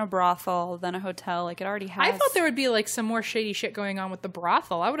warehouse, then a brothel, then a hotel. Like, it already has. I thought there would be like some more shady shit going on with the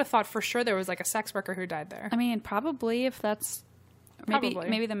brothel. I would have thought for sure there was like a sex worker who died there. I mean, probably if that's...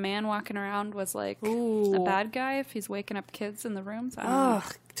 Maybe the man walking around was like a bad guy if he's waking up kids in the rooms. I don't know.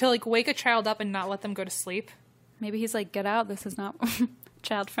 To like wake a child up and not let them go to sleep. Maybe he's like, get out. This is not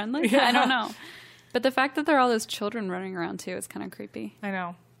child friendly. Yeah. I don't know. But the fact that there are all those children running around too is kind of creepy. I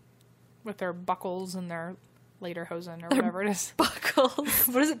know. With their buckles and their lederhosen or whatever it is. Buckles.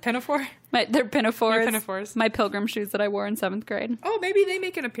 What is it? Pinafore? They're pinafores. They're pinafores. My pilgrim shoes that I wore in 7th grade. Oh, maybe they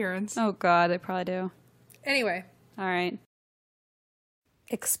make an appearance. Oh God, they probably do. Anyway. All right.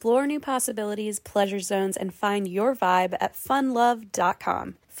 Explore new possibilities, pleasure zones, and find your vibe at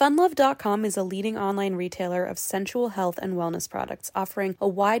funlove.com. Funlove.com is a leading online retailer of sensual health and wellness products, offering a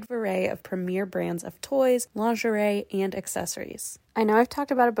wide array of premier brands of toys, lingerie, and accessories. I know I've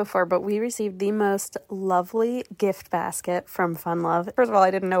talked about it before, but we received the most lovely gift basket from Funlove. First of all,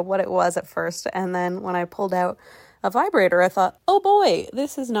 I didn't know what it was at first, and then when I pulled out a vibrator, I thought, oh boy,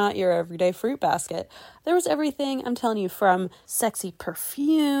 this is not your everyday fruit basket. There was everything, I'm telling you, from sexy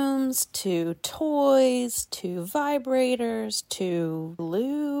perfumes to toys to vibrators to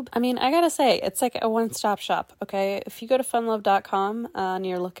lube. I mean, I gotta say, it's like a one-stop shop, okay? If you go to funlove.com and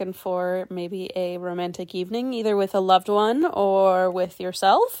you're looking for maybe a romantic evening, either with a loved one or with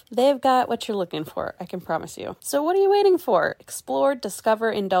yourself, they've got what you're looking for, I can promise you. So what are you waiting for? Explore, discover,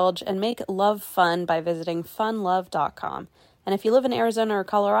 indulge, and make love fun by visiting funlove.com. And if you live in Arizona or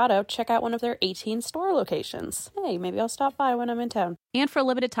Colorado, check out one of their 18 store locations. Hey, maybe I'll stop by when I'm in town. And for a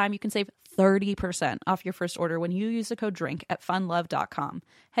limited time, you can save 30% off your first order when you use the code DRINK at funlove.com.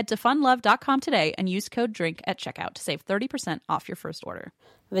 Head to funlove.com today and use code DRINK at checkout to save 30% off your first order.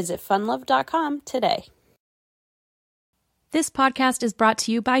 Visit funlove.com today. This podcast is brought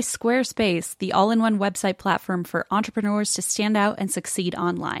to you by Squarespace, the all-in-one website platform for entrepreneurs to stand out and succeed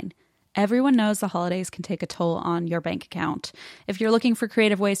online. Everyone knows the holidays can take a toll on your bank account. If you're looking for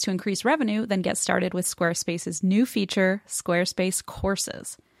creative ways to increase revenue, then get started with Squarespace's new feature, Squarespace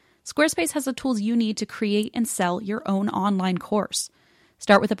Courses. Squarespace has the tools you need to create and sell your own online course.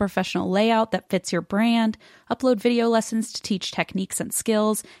 Start with a professional layout that fits your brand, upload video lessons to teach techniques and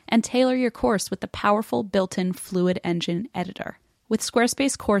skills, and tailor your course with the powerful built-in Fluid Engine editor. With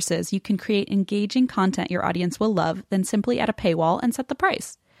Squarespace Courses, you can create engaging content your audience will love, then simply add a paywall and set the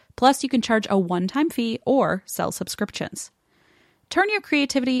price. Plus, you can charge a one-time fee or sell subscriptions. Turn your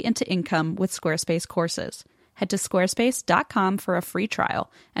creativity into income with Squarespace Courses. Head to squarespace.com for a free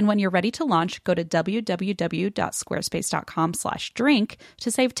trial, and when you're ready to launch, go to www.squarespace.com/drink to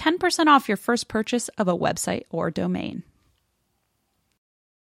save 10% off your first purchase of a website or domain.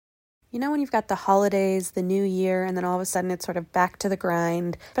 You know when you've got the holidays, the new year, and then all of a sudden it's sort of back to the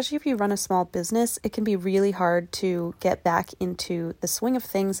grind? Especially if you run a small business, it can be really hard to get back into the swing of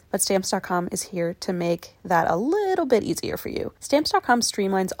things, but Stamps.com is here to make that a little bit easier for you. Stamps.com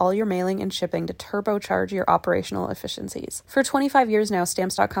streamlines all your mailing and shipping to turbocharge your operational efficiencies. For 25 years now,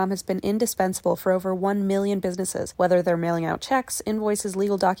 Stamps.com has been indispensable for over 1 million businesses, whether they're mailing out checks, invoices,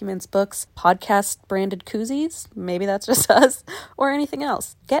 legal documents, books, podcast-branded koozies, maybe that's just us, or anything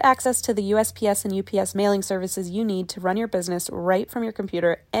else. Get access to the USPS and UPS mailing services you need to run your business right from your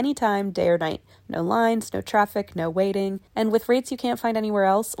computer anytime, day or night. No lines, no traffic, no waiting. And with rates you can't find anywhere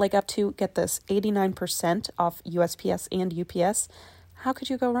else, like up to, get this, 89% off USPS and UPS, how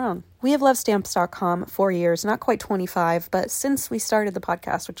could you go wrong? We have loved Stamps.com for years, not quite 25, but since we started the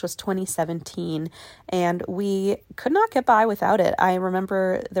podcast, which was 2017, and we could not get by without it. I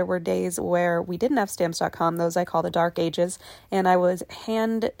remember there were days where we didn't have Stamps.com, those I call the dark ages, and I was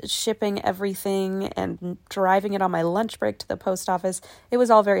hand shipping everything and driving it on my lunch break to the post office. It was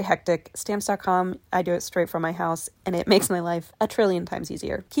all very hectic. Stamps.com, I do it straight from my house, and it makes my life a trillion times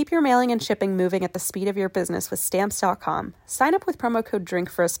easier. Keep your mailing and shipping moving at the speed of your business with Stamps.com. Sign up with promo code DRINK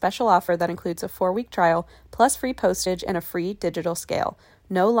for a special offer that includes a 4-week trial, plus free postage and a free digital scale.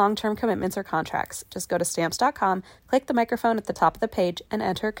 No long-term commitments or contracts. Just go to Stamps.com, click the microphone at the top of the page, and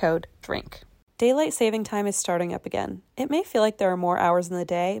enter code DRINK. Daylight saving time is starting up again. It may feel like there are more hours in the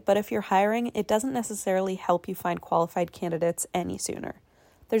day, but if you're hiring, it doesn't necessarily help you find qualified candidates any sooner.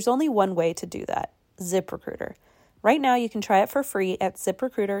 There's only one way to do that: ZipRecruiter. Right now, you can try it for free at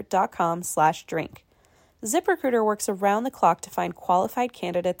ZipRecruiter.com/drink. ZipRecruiter works around the clock to find qualified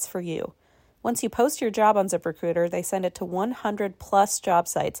candidates for you. Once you post your job on ZipRecruiter, they send it to 100 plus job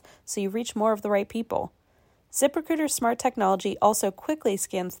sites so you reach more of the right people. ZipRecruiter's smart technology also quickly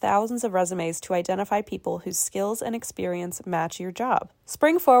scans thousands of resumes to identify people whose skills and experience match your job.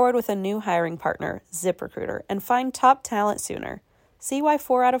 Spring forward with a new hiring partner, ZipRecruiter, and find top talent sooner. See why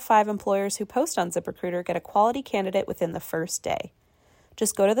 4 out of 5 employers who post on ZipRecruiter get a quality candidate within the first day.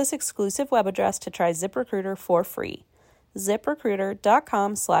 Just go to this exclusive web address to try ZipRecruiter for free.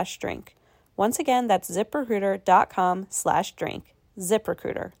 ZipRecruiter.com/drink. Once again, that's ZipRecruiter.com/drink.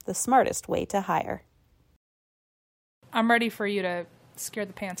 ZipRecruiter, the smartest way to hire. I'm ready for you to scare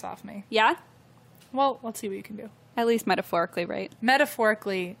the pants off me. Yeah? Well, let's see what you can do. At least metaphorically, right?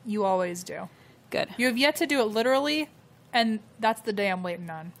 Metaphorically, you always do. Good. You have yet to do it literally, and that's the day I'm waiting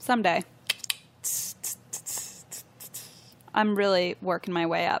on. Someday. I'm really working my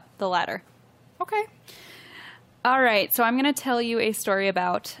way up the ladder. Okay. All right, so I'm going to tell you a story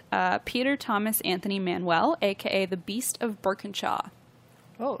about Peter Thomas Anthony Manuel, a.k.a. the Beast of Birkinshaw.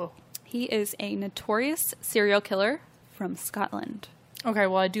 Oh. He is a notorious serial killer from Scotland. Okay,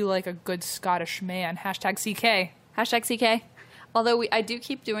 well, I do like a good Scottish man. #CK. #CK. Although I do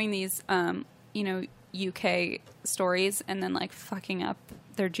keep doing these, UK stories and then, fucking up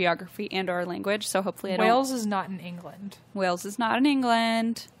their geography and our language, so hopefully Wales is not in England. Wales is not in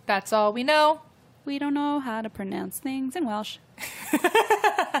England. That's all we know. We don't know how to pronounce things in Welsh.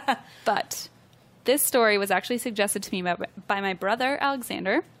 But this story was actually suggested to me by my brother,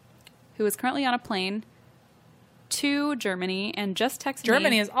 Alexander, who is currently on a plane to Germany and just texted me.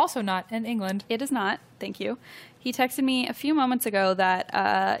 Germany is also not in England. It is not. Thank you. He texted me a few moments ago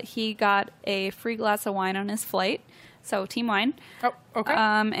that he got a free glass of wine on his flight. So, Team Wine. Oh, okay.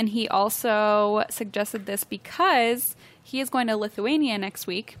 And he also suggested this because he is going to Lithuania next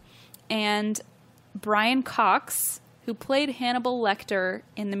week. And Brian Cox, who played Hannibal Lecter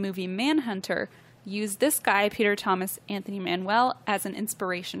in the movie Manhunter, used this guy, Peter Thomas Anthony Manuel, as an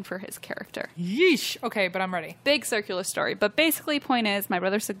inspiration for his character. Yeesh. Okay, but I'm ready. Big circular story. But basically, point is, my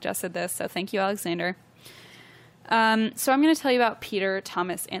brother suggested this, so thank you, Alexander. So I'm going to tell you about Peter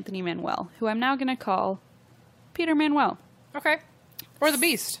Thomas Anthony Manuel, who I'm now going to call Peter Manuel. Okay. Or the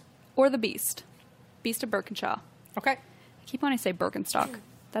Beast. Or the Beast. Beast of Birkinshaw. Okay. I keep wanting to say Birkenstock.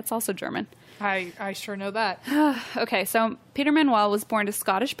 That's also German. I sure know that. Okay, so Peter Manuel was born to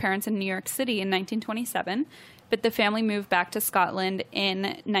Scottish parents in New York City in 1927, but the family moved back to Scotland in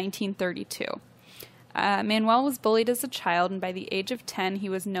 1932. Manuel was bullied as a child, and by the age of 10, he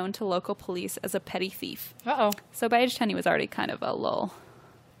was known to local police as a petty thief. Uh-oh. So by age 10, he was already kind of a little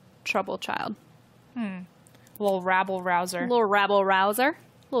trouble child. Little rabble-rouser. Little rabble-rouser.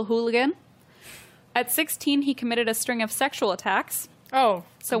 Little hooligan. At 16, he committed a string of sexual attacks. Oh,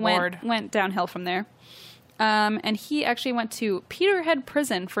 so went downhill from there. And he actually went to Peterhead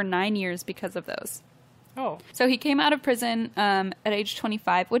Prison for 9 years because of those. Oh. So he came out of prison at age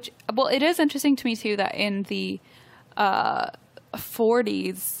 25, which, well, it is interesting to me, too, that in the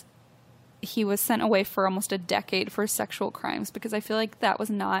 40s, he was sent away for almost a decade for sexual crimes, because I feel like that was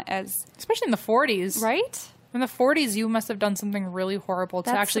not as... Especially in the 40s. Right? In the 40s, you must have done something really horrible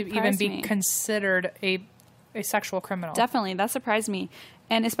to actually even be considered a sexual criminal. Definitely. That surprised me.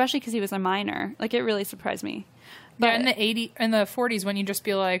 And especially because he was a minor. Like, it really surprised me. But yeah, in the 40s, when you just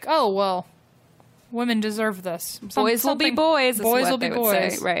be like, oh, well, women deserve this. Boys will be boys. Boys will be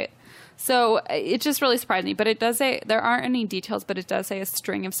boys. Say. Right. So it just really surprised me. But it does say, there aren't any details, but it does say a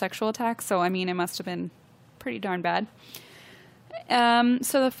string of sexual attacks. So, I mean, it must have been pretty darn bad.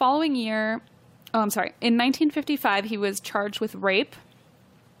 So the following year, in 1955, he was charged with rape.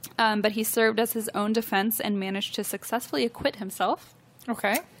 But he served as his own defense and managed to successfully acquit himself.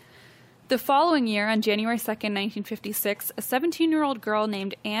 Okay. The following year, on January 2nd, 1956, a 17-year-old girl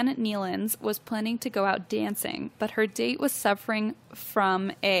named Anne Nealons was planning to go out dancing, but her date was suffering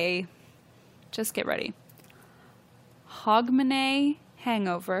from a, just get ready, hogmanay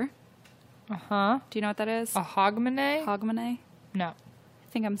hangover. Uh-huh. Do you know what that is? A hogmanay? Hogmanay? No.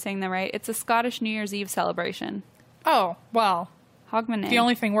 I think I'm saying that right. It's a Scottish New Year's Eve celebration. Oh, well. Hogmanay. The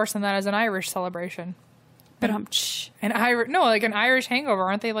only thing worse than that is an Irish celebration. But an Irish hangover.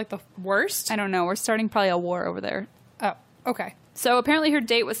 Aren't they like the worst? I don't know. We're starting probably a war over there. Oh, okay. So apparently her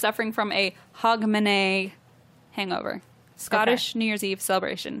date was suffering from a hogmanay hangover. Scottish New Year's Eve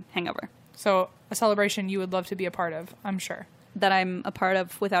celebration hangover. So a celebration you would love to be a part of, I'm sure. That I'm a part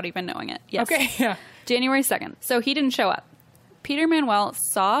of without even knowing it. Yes. Okay, yeah. January 2nd. So he didn't show up. Peter Manuel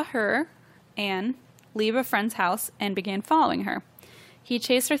saw her, Anne, leave a friend's house and began following her. He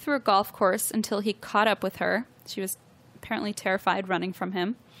chased her through a golf course until he caught up with her. She was apparently terrified, running from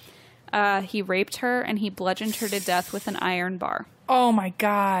him. He raped her, and he bludgeoned her to death with an iron bar. Oh, my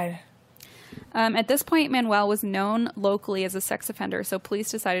God. At this point, Manuel was known locally as a sex offender, so police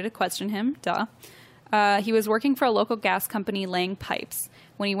decided to question him. Duh. He was working for a local gas company laying pipes.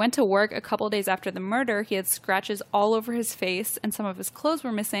 When he went to work a couple days after the murder, he had scratches all over his face, and some of his clothes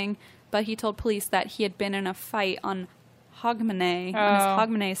were missing, but he told police that he had been in a fight on Hogmanay, on his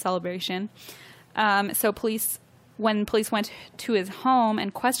Hogmanay celebration. So when police went to his home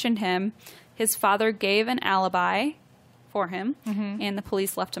and questioned him, his father gave an alibi for him, and the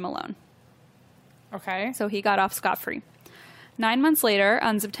police left him alone. Okay. So he got off scot-free. 9 months later,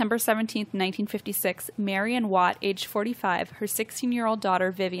 on September 17th, 1956, Marion Watt, age 45, her 16-year-old daughter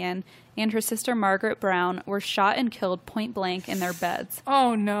Vivian, and her sister Margaret Brown were shot and killed point blank in their beds.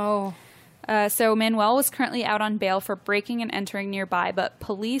 Oh, no. So Manuel was currently out on bail for breaking and entering nearby, but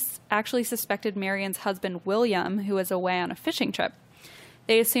police actually suspected Marion's husband, William, who was away on a fishing trip.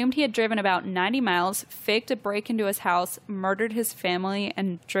 They assumed he had driven about 90 miles, faked a break into his house, murdered his family,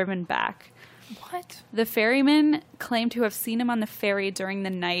 and driven back. What? The ferryman claimed to have seen him on the ferry during the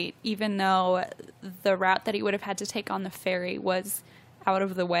night, even though the route that he would have had to take on the ferry was out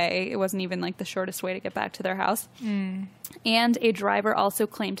of the way. It wasn't even like the shortest way to get back to their house. And a driver also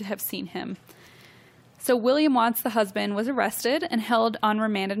claimed to have seen him. So William Watts, the husband, was arrested and held on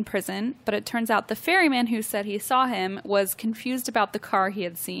remand in prison, but it turns out the ferryman who said he saw him was confused about the car he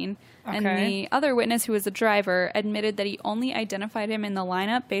had seen. Okay. And the other witness, who was the driver, admitted that he only identified him in the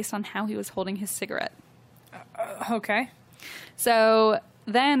lineup based on how he was holding his cigarette. Okay. So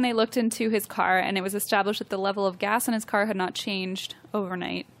then they looked into his car, and it was established that the level of gas in his car had not changed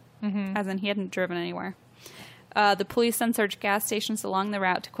overnight, as in he hadn't driven anywhere. The police then searched gas stations along the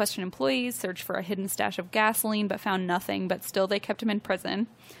route to question employees, searched for a hidden stash of gasoline, but found nothing. But still, they kept him in prison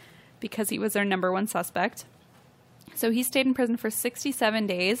because he was their number one suspect. So he stayed in prison for 67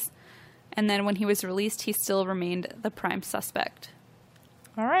 days, and then when he was released, he still remained the prime suspect.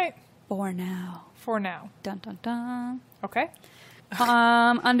 All right. For now. Dun, dun, dun. Okay.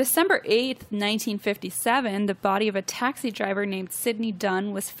 On December 8th, 1957, the body of a taxi driver named Sidney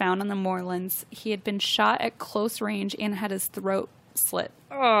Dunn was found on the moorlands. He had been shot at close range and had his throat slit.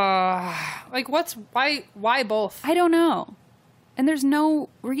 Why both? I don't know. And there's no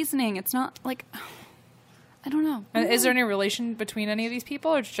reasoning. It's not like, I don't know. And is there any relation between any of these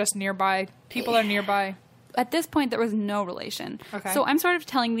people, or it's just nearby? People are nearby? At this point, there was no relation. Okay. So I'm sort of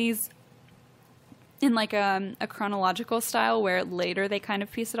telling these in like a chronological style where later they kind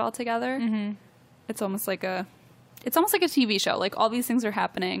of piece it all together. It's almost like a TV show. Like all these things are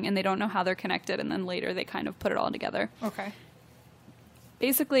happening and they don't know how they're connected, and then later they kind of put it all together. Okay.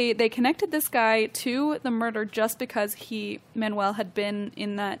 Basically, they connected this guy to the murder just because Manuel had been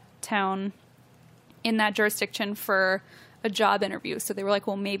in that town, in that jurisdiction for a job interview. So they were like,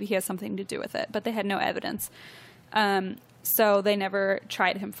 well, maybe he has something to do with it, but they had no evidence. So they never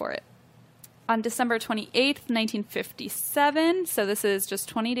tried him for it. On December 28th, 1957, so this is just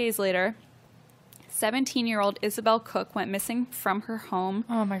 20 days later, 17-year-old Isabel Cook went missing from her home.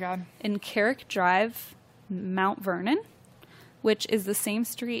 Oh, my God. In Carrick Drive, Mount Vernon, which is the same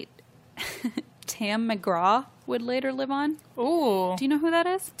street Tam McGraw would later live on. Ooh. Do you know who that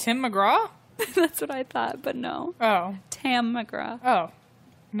is? Tim McGraw? That's what I thought, but no. Oh. Tam McGraw. Oh.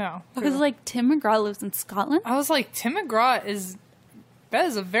 No. I was like, Tim McGraw lives in Scotland? I was like, Tim McGraw that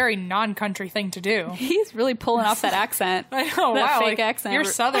is a very non-country thing to do. He's really pulling off that accent. I know, that wow. Fake accent. Your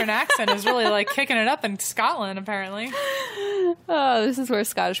southern accent is really like kicking it up in Scotland, apparently. Oh, this is where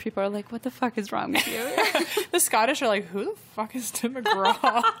Scottish people are like, what the fuck is wrong with you? The Scottish are like, who the fuck is Tim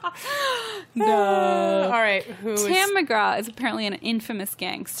McGraw? No. All right, Tim McGraw is apparently an infamous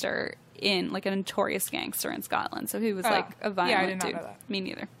gangster a notorious gangster in Scotland. So he was like a violent dude. I did not know that. Me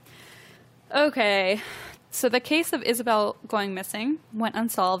neither. Okay. So the case of Isabel going missing went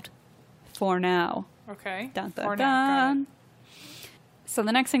unsolved for now. Okay. Dun, dun, For dun. now. Got it. So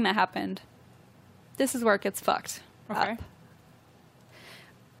the next thing that happened, this is where it gets fucked Okay. up.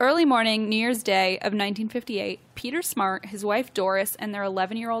 Early morning, New Year's Day of 1958, Peter Smart, his wife Doris, and their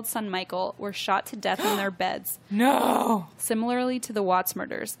 11-year-old son Michael were shot to death in their beds. No. Similarly to the Watts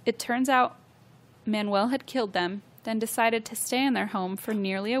murders, it turns out Manuel had killed them, then decided to stay in their home for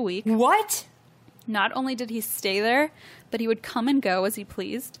nearly a week. What? Not only did he stay there, but he would come and go as he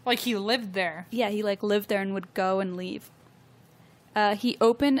pleased. Like he lived there. Yeah, he lived there and would go and leave.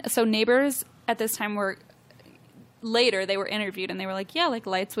 So neighbors at this time were, later they were interviewed and they were like, yeah,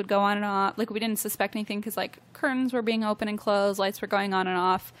 lights would go on and off. We didn't suspect anything because curtains were being open and closed, lights were going on and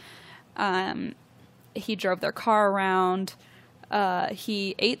off. He drove their car around.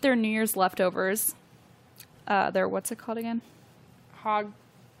 He ate their New Year's leftovers. What's it called again? Hogmanay?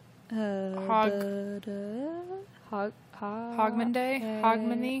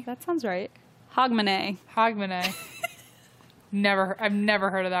 Hogmanay? That sounds right. Hogmanay. Hogmanay. I've never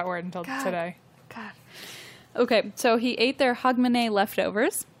heard of that word until today. God. Okay, so he ate their Hogmanay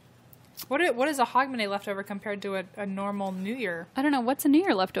leftovers. What is a Hogmanay leftover compared to a normal New Year? I don't know. What's a New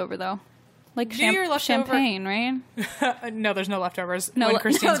Year leftover, though? New Year leftover. Champagne, right? No, there's no leftovers when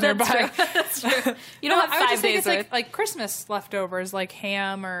Christine's nearby. That's true. You don't have 5 days it's like Christmas leftovers, like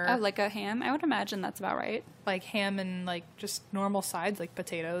ham or... Oh, like a ham? I would imagine that's about right. Like ham and just normal sides, like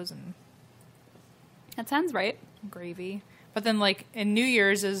potatoes and... That sounds right. Gravy. But then in New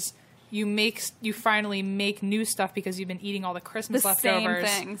Year's is... You finally make new stuff because you've been eating all the Christmas leftovers.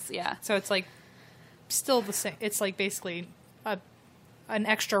 Same things, yeah. So it's still the same. It's basically an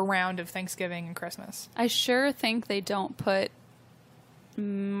extra round of Thanksgiving and Christmas. I sure think they don't put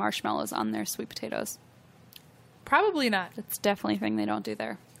marshmallows on their sweet potatoes. Probably not. That's definitely a thing they don't do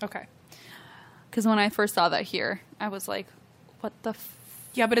there. Okay. Because when I first saw that here, I was like, what the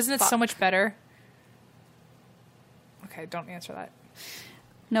Yeah, but isn't it so much better? Okay, don't answer that.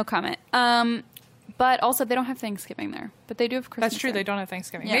 No comment. But also, they don't have Thanksgiving there. But they do have Christmas. That's true. there. They don't have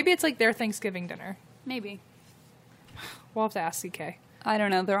Thanksgiving. Yeah. Maybe it's their Thanksgiving dinner. Maybe. We'll have to ask CK. I don't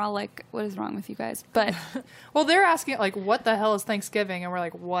know. They're all like, what is wrong with you guys? But well, they're asking what the hell is Thanksgiving? And we're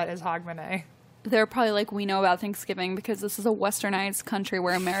like, what is Hogmanay? They're probably like, we know about Thanksgiving because this is a westernized country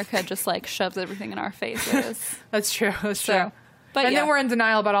where America just shoves everything in our faces. That's true. That's true. But then we're in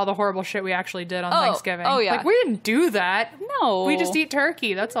denial about all the horrible shit we actually did on Thanksgiving. Oh, yeah. We didn't do that. No. We just eat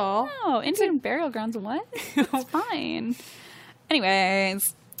turkey. That's all. No. Indian burial grounds. What? It's fine.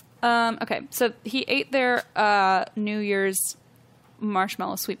 Anyways. Okay. So he ate their New Year's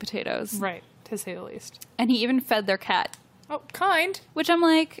marshmallow sweet potatoes. Right. To say the least. And he even fed their cat. Oh, kind. Which I'm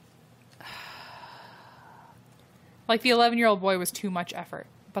like... the 11-year-old boy was too much effort,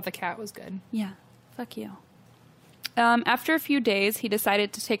 but the cat was good. Yeah. Fuck you. After a few days, he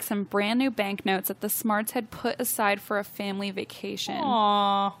decided to take some brand new banknotes that the Smarts had put aside for a family vacation.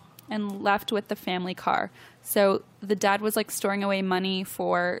 Aww. And left with the family car. So the dad was storing away money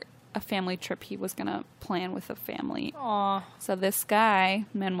for a family trip he was going to plan with the family. Aww. So this guy,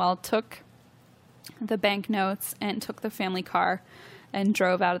 Manuel, took the banknotes and took the family car and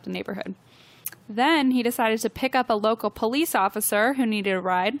drove out of the neighborhood. Then he decided to pick up a local police officer who needed a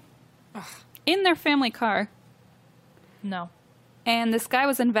ride in their family car. No. And this guy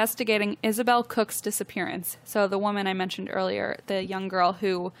was investigating Isabel Cook's disappearance. So the woman I mentioned earlier, the young girl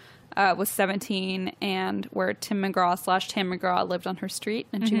who was 17 and where Tim McGraw lived on her street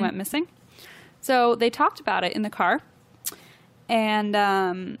and she went missing. So they talked about it in the car. And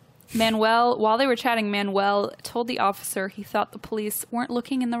Manuel, while they were chatting, Manuel told the officer he thought the police weren't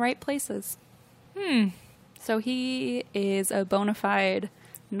looking in the right places. So he is a bona fide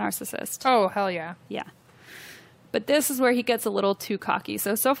narcissist. Oh, hell yeah. Yeah. But this is where he gets a little too cocky.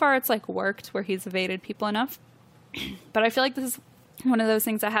 So far it's worked where he's evaded people enough. But I feel like this is one of those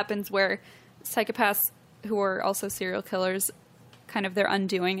things that happens where psychopaths who are also serial killers, kind of their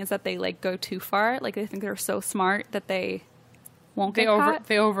undoing is that they go too far. They think they're so smart that they won't get caught.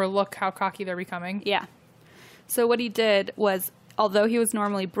 They overlook how cocky they're becoming. Yeah. So what he did was, although he was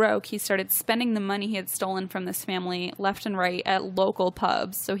normally broke, he started spending the money he had stolen from this family left and right at local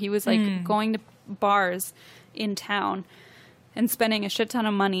pubs. So he was going to bars in town and spending a shit ton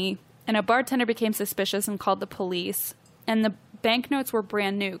of money. And a bartender became suspicious and called the police. And the banknotes were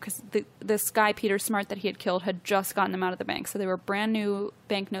brand new because this guy, Peter Smart, that he had killed had just gotten them out of the bank. So they were brand new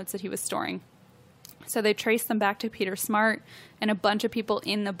banknotes that he was storing. So they traced them back to Peter Smart, and a bunch of people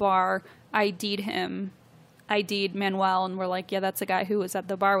in the bar ID'd Manuel, and were like, yeah, that's a guy who was at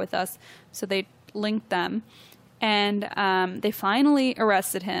the bar with us. So they linked them. And they finally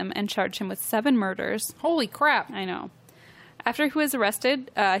arrested him and charged him with 7 murders. Holy crap. I know. After he was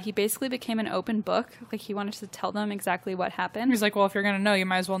arrested, he basically became an open book. Like, he wanted to tell them exactly what happened. He's like, well, if you're going to know, you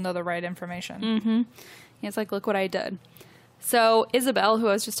might as well know the right information. Mm-hmm. He's like, look what I did. So Isabel, who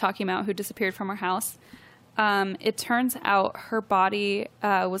I was just talking about, who disappeared from her house, it turns out her body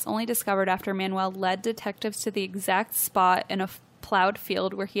was only discovered after Manuel led detectives to the exact spot in a plowed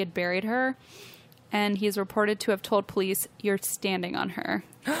field where he had buried her. And he's reported to have told police, "You're standing on her,"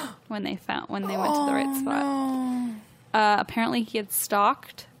 when they went to the right spot. No. Apparently, he had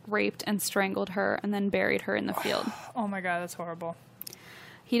stalked, raped, and strangled her, and then buried her in the field. Oh my God, that's horrible.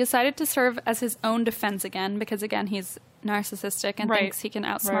 He decided to serve as his own defense again because, again, he's narcissistic and thinks he can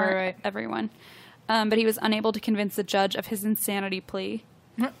outsmart everyone. But he was unable to convince the judge of his insanity plea.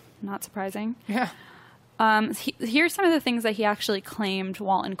 Not surprising. Yeah. Here's some of the things that he actually claimed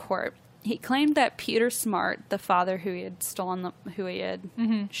while in court. He claimed that Peter Smart, the father who he had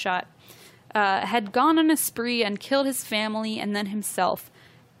shot, had gone on a spree and killed his family and then himself,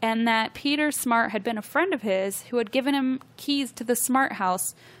 and that Peter Smart had been a friend of his who had given him keys to the Smart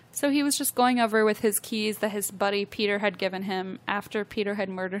house, so he was just going over with his keys that his buddy Peter had given him after Peter had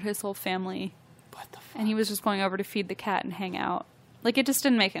murdered his whole family. What the fuck? And he was just going over to feed the cat and hang out. Like, it just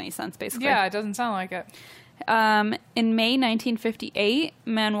didn't make any sense, basically. Yeah, it doesn't sound like it. In May 1958,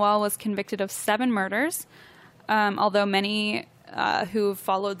 Manuel was convicted of 7 murders, although many who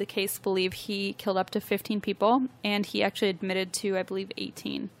followed the case believe he killed up to 15 people, and he actually admitted to, I believe,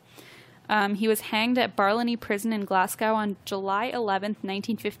 18. He was hanged at Barlinnie Prison in Glasgow on July 11th,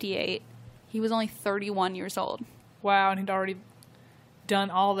 1958. He was only 31 years old. Wow, and he'd already done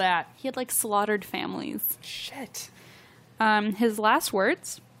all that. He had, like, slaughtered families. Shit. His last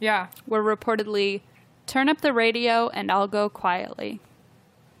words were reportedly, "Turn up the radio and I'll go quietly."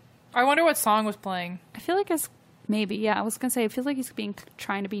 I wonder what song was playing. I feel like it's maybe, I was going to say, it feels like he's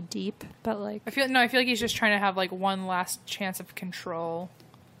trying to be deep, but like... I feel like he's just trying to have like one last chance of control.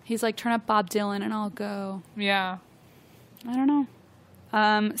 He's like, turn up Bob Dylan and I'll go. Yeah. I don't know.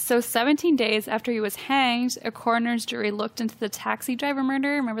 So 17 days after he was hanged, a coroner's jury looked into the taxi driver murder.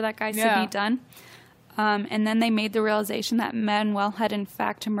 Remember that guy, Sidney Dunn? And then they made the realization that Manuel had in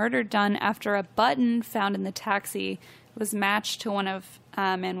fact murdered Dunn after a button found in the taxi was matched to one of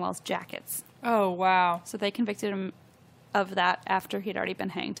Manuel's jackets. Oh, wow. So they convicted him of that after he'd already been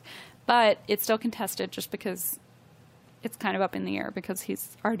hanged. But it's still contested just because it's kind of up in the air because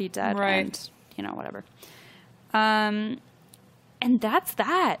he's already dead. Right. And, whatever. And that's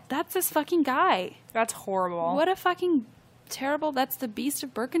that. That's this fucking guy. That's horrible. What a fucking terrible... That's the Beast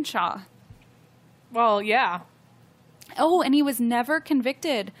of Birkenshaw. Well, yeah. Oh, and he was never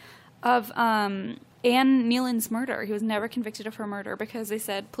convicted of Anne Nealon's murder. He was never convicted of her murder because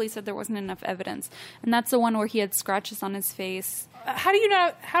police said there wasn't enough evidence. And that's the one where he had scratches on his face. How do you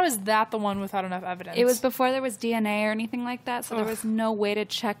know? How is that the one without enough evidence? It was before there was DNA or anything like that, so there was no way to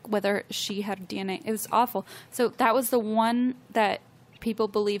check whether she had DNA. It was awful. So that was the one that people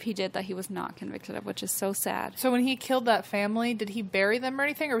believe he did that he was not convicted of, which is so sad. So when he killed that family, did he bury them or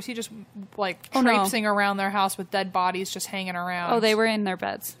anything, or was he just like traipsing around their house with dead bodies just hanging around? Oh, they were in their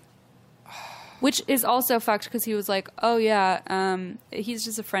beds. Which is also fucked because he was like, oh yeah, he's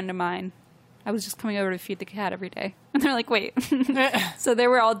just a friend of mine. I was just coming over to feed the cat every day. And they're like, wait. So they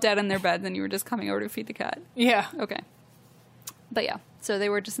were all dead in their beds and you were just coming over to feed the cat. Yeah. Okay. But yeah, so they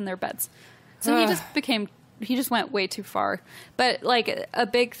were just in their beds. So he just went way too far. But like a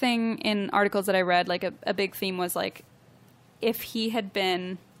big thing in articles that I read, like a big theme was like, if he should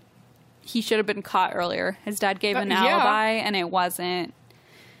have been caught earlier. His dad gave an alibi and it wasn't.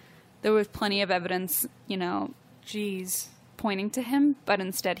 There was plenty of evidence, Jeez. pointing to him, but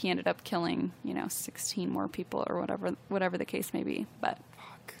instead he ended up killing, 16 more people or whatever the case may be. But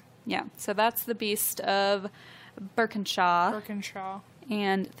fuck. Yeah, so that's the Beast of Birkenshaw.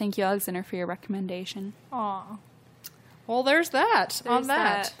 And thank you, Alexander, for your recommendation. Aw. Well, there's that.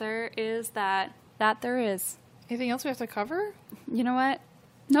 There is that. That there is. Anything else we have to cover? You know what?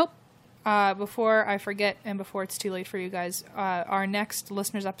 Nope. Before I forget and before it's too late for you guys, our next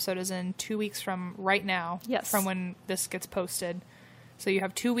listeners episode is in 2 weeks from right now. Yes. From when this gets posted. So you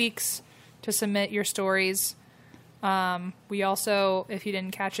have 2 weeks to submit your stories. We also, if you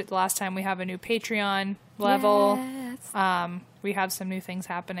didn't catch it the last time, we have a new Patreon level. Yes. We have some new things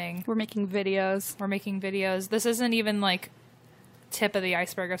happening. We're making videos. This isn't even like tip of the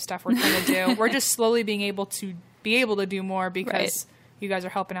iceberg of stuff we're trying to do. We're just slowly being able to do more because you guys are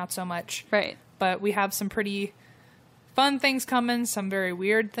helping out so much. Right. But we have some pretty fun things coming, some very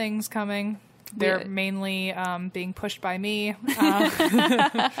weird things coming. They're mainly being pushed by me. But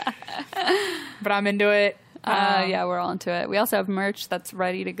I'm into it. Yeah, we're all into it. We also have merch that's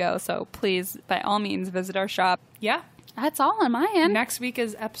ready to go, so please, by all means, visit our shop. Yeah. That's all on my end. Next week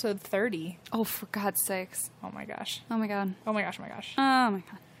is episode 30. Oh, for God's sakes. Oh my gosh. Oh my God. Oh my gosh, oh my gosh. Oh my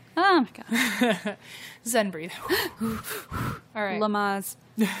God. Oh my God. Zen breathe. All right. Lamaze.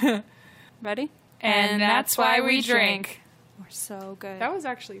 Ready? And that's why we drink. We're so good. That was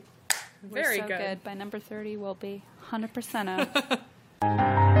actually very We're so good. By number 30, we'll be 100% out.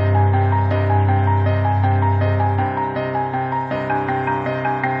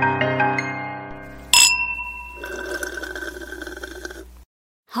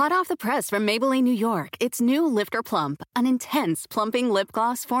 Hot off the press from Maybelline, New York, it's new Lifter Plump, an intense plumping lip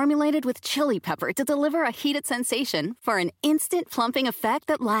gloss formulated with chili pepper to deliver a heated sensation for an instant plumping effect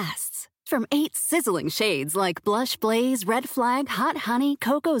that lasts. From 8 sizzling shades like Blush Blaze, Red Flag, Hot Honey,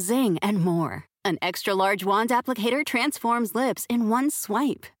 Cocoa Zing, and more. An extra-large wand applicator transforms lips in one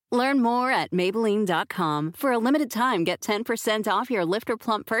swipe. Learn more at Maybelline.com. For a limited time, get 10% off your Lifter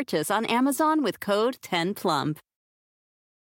Plump purchase on Amazon with code 10PLUMP.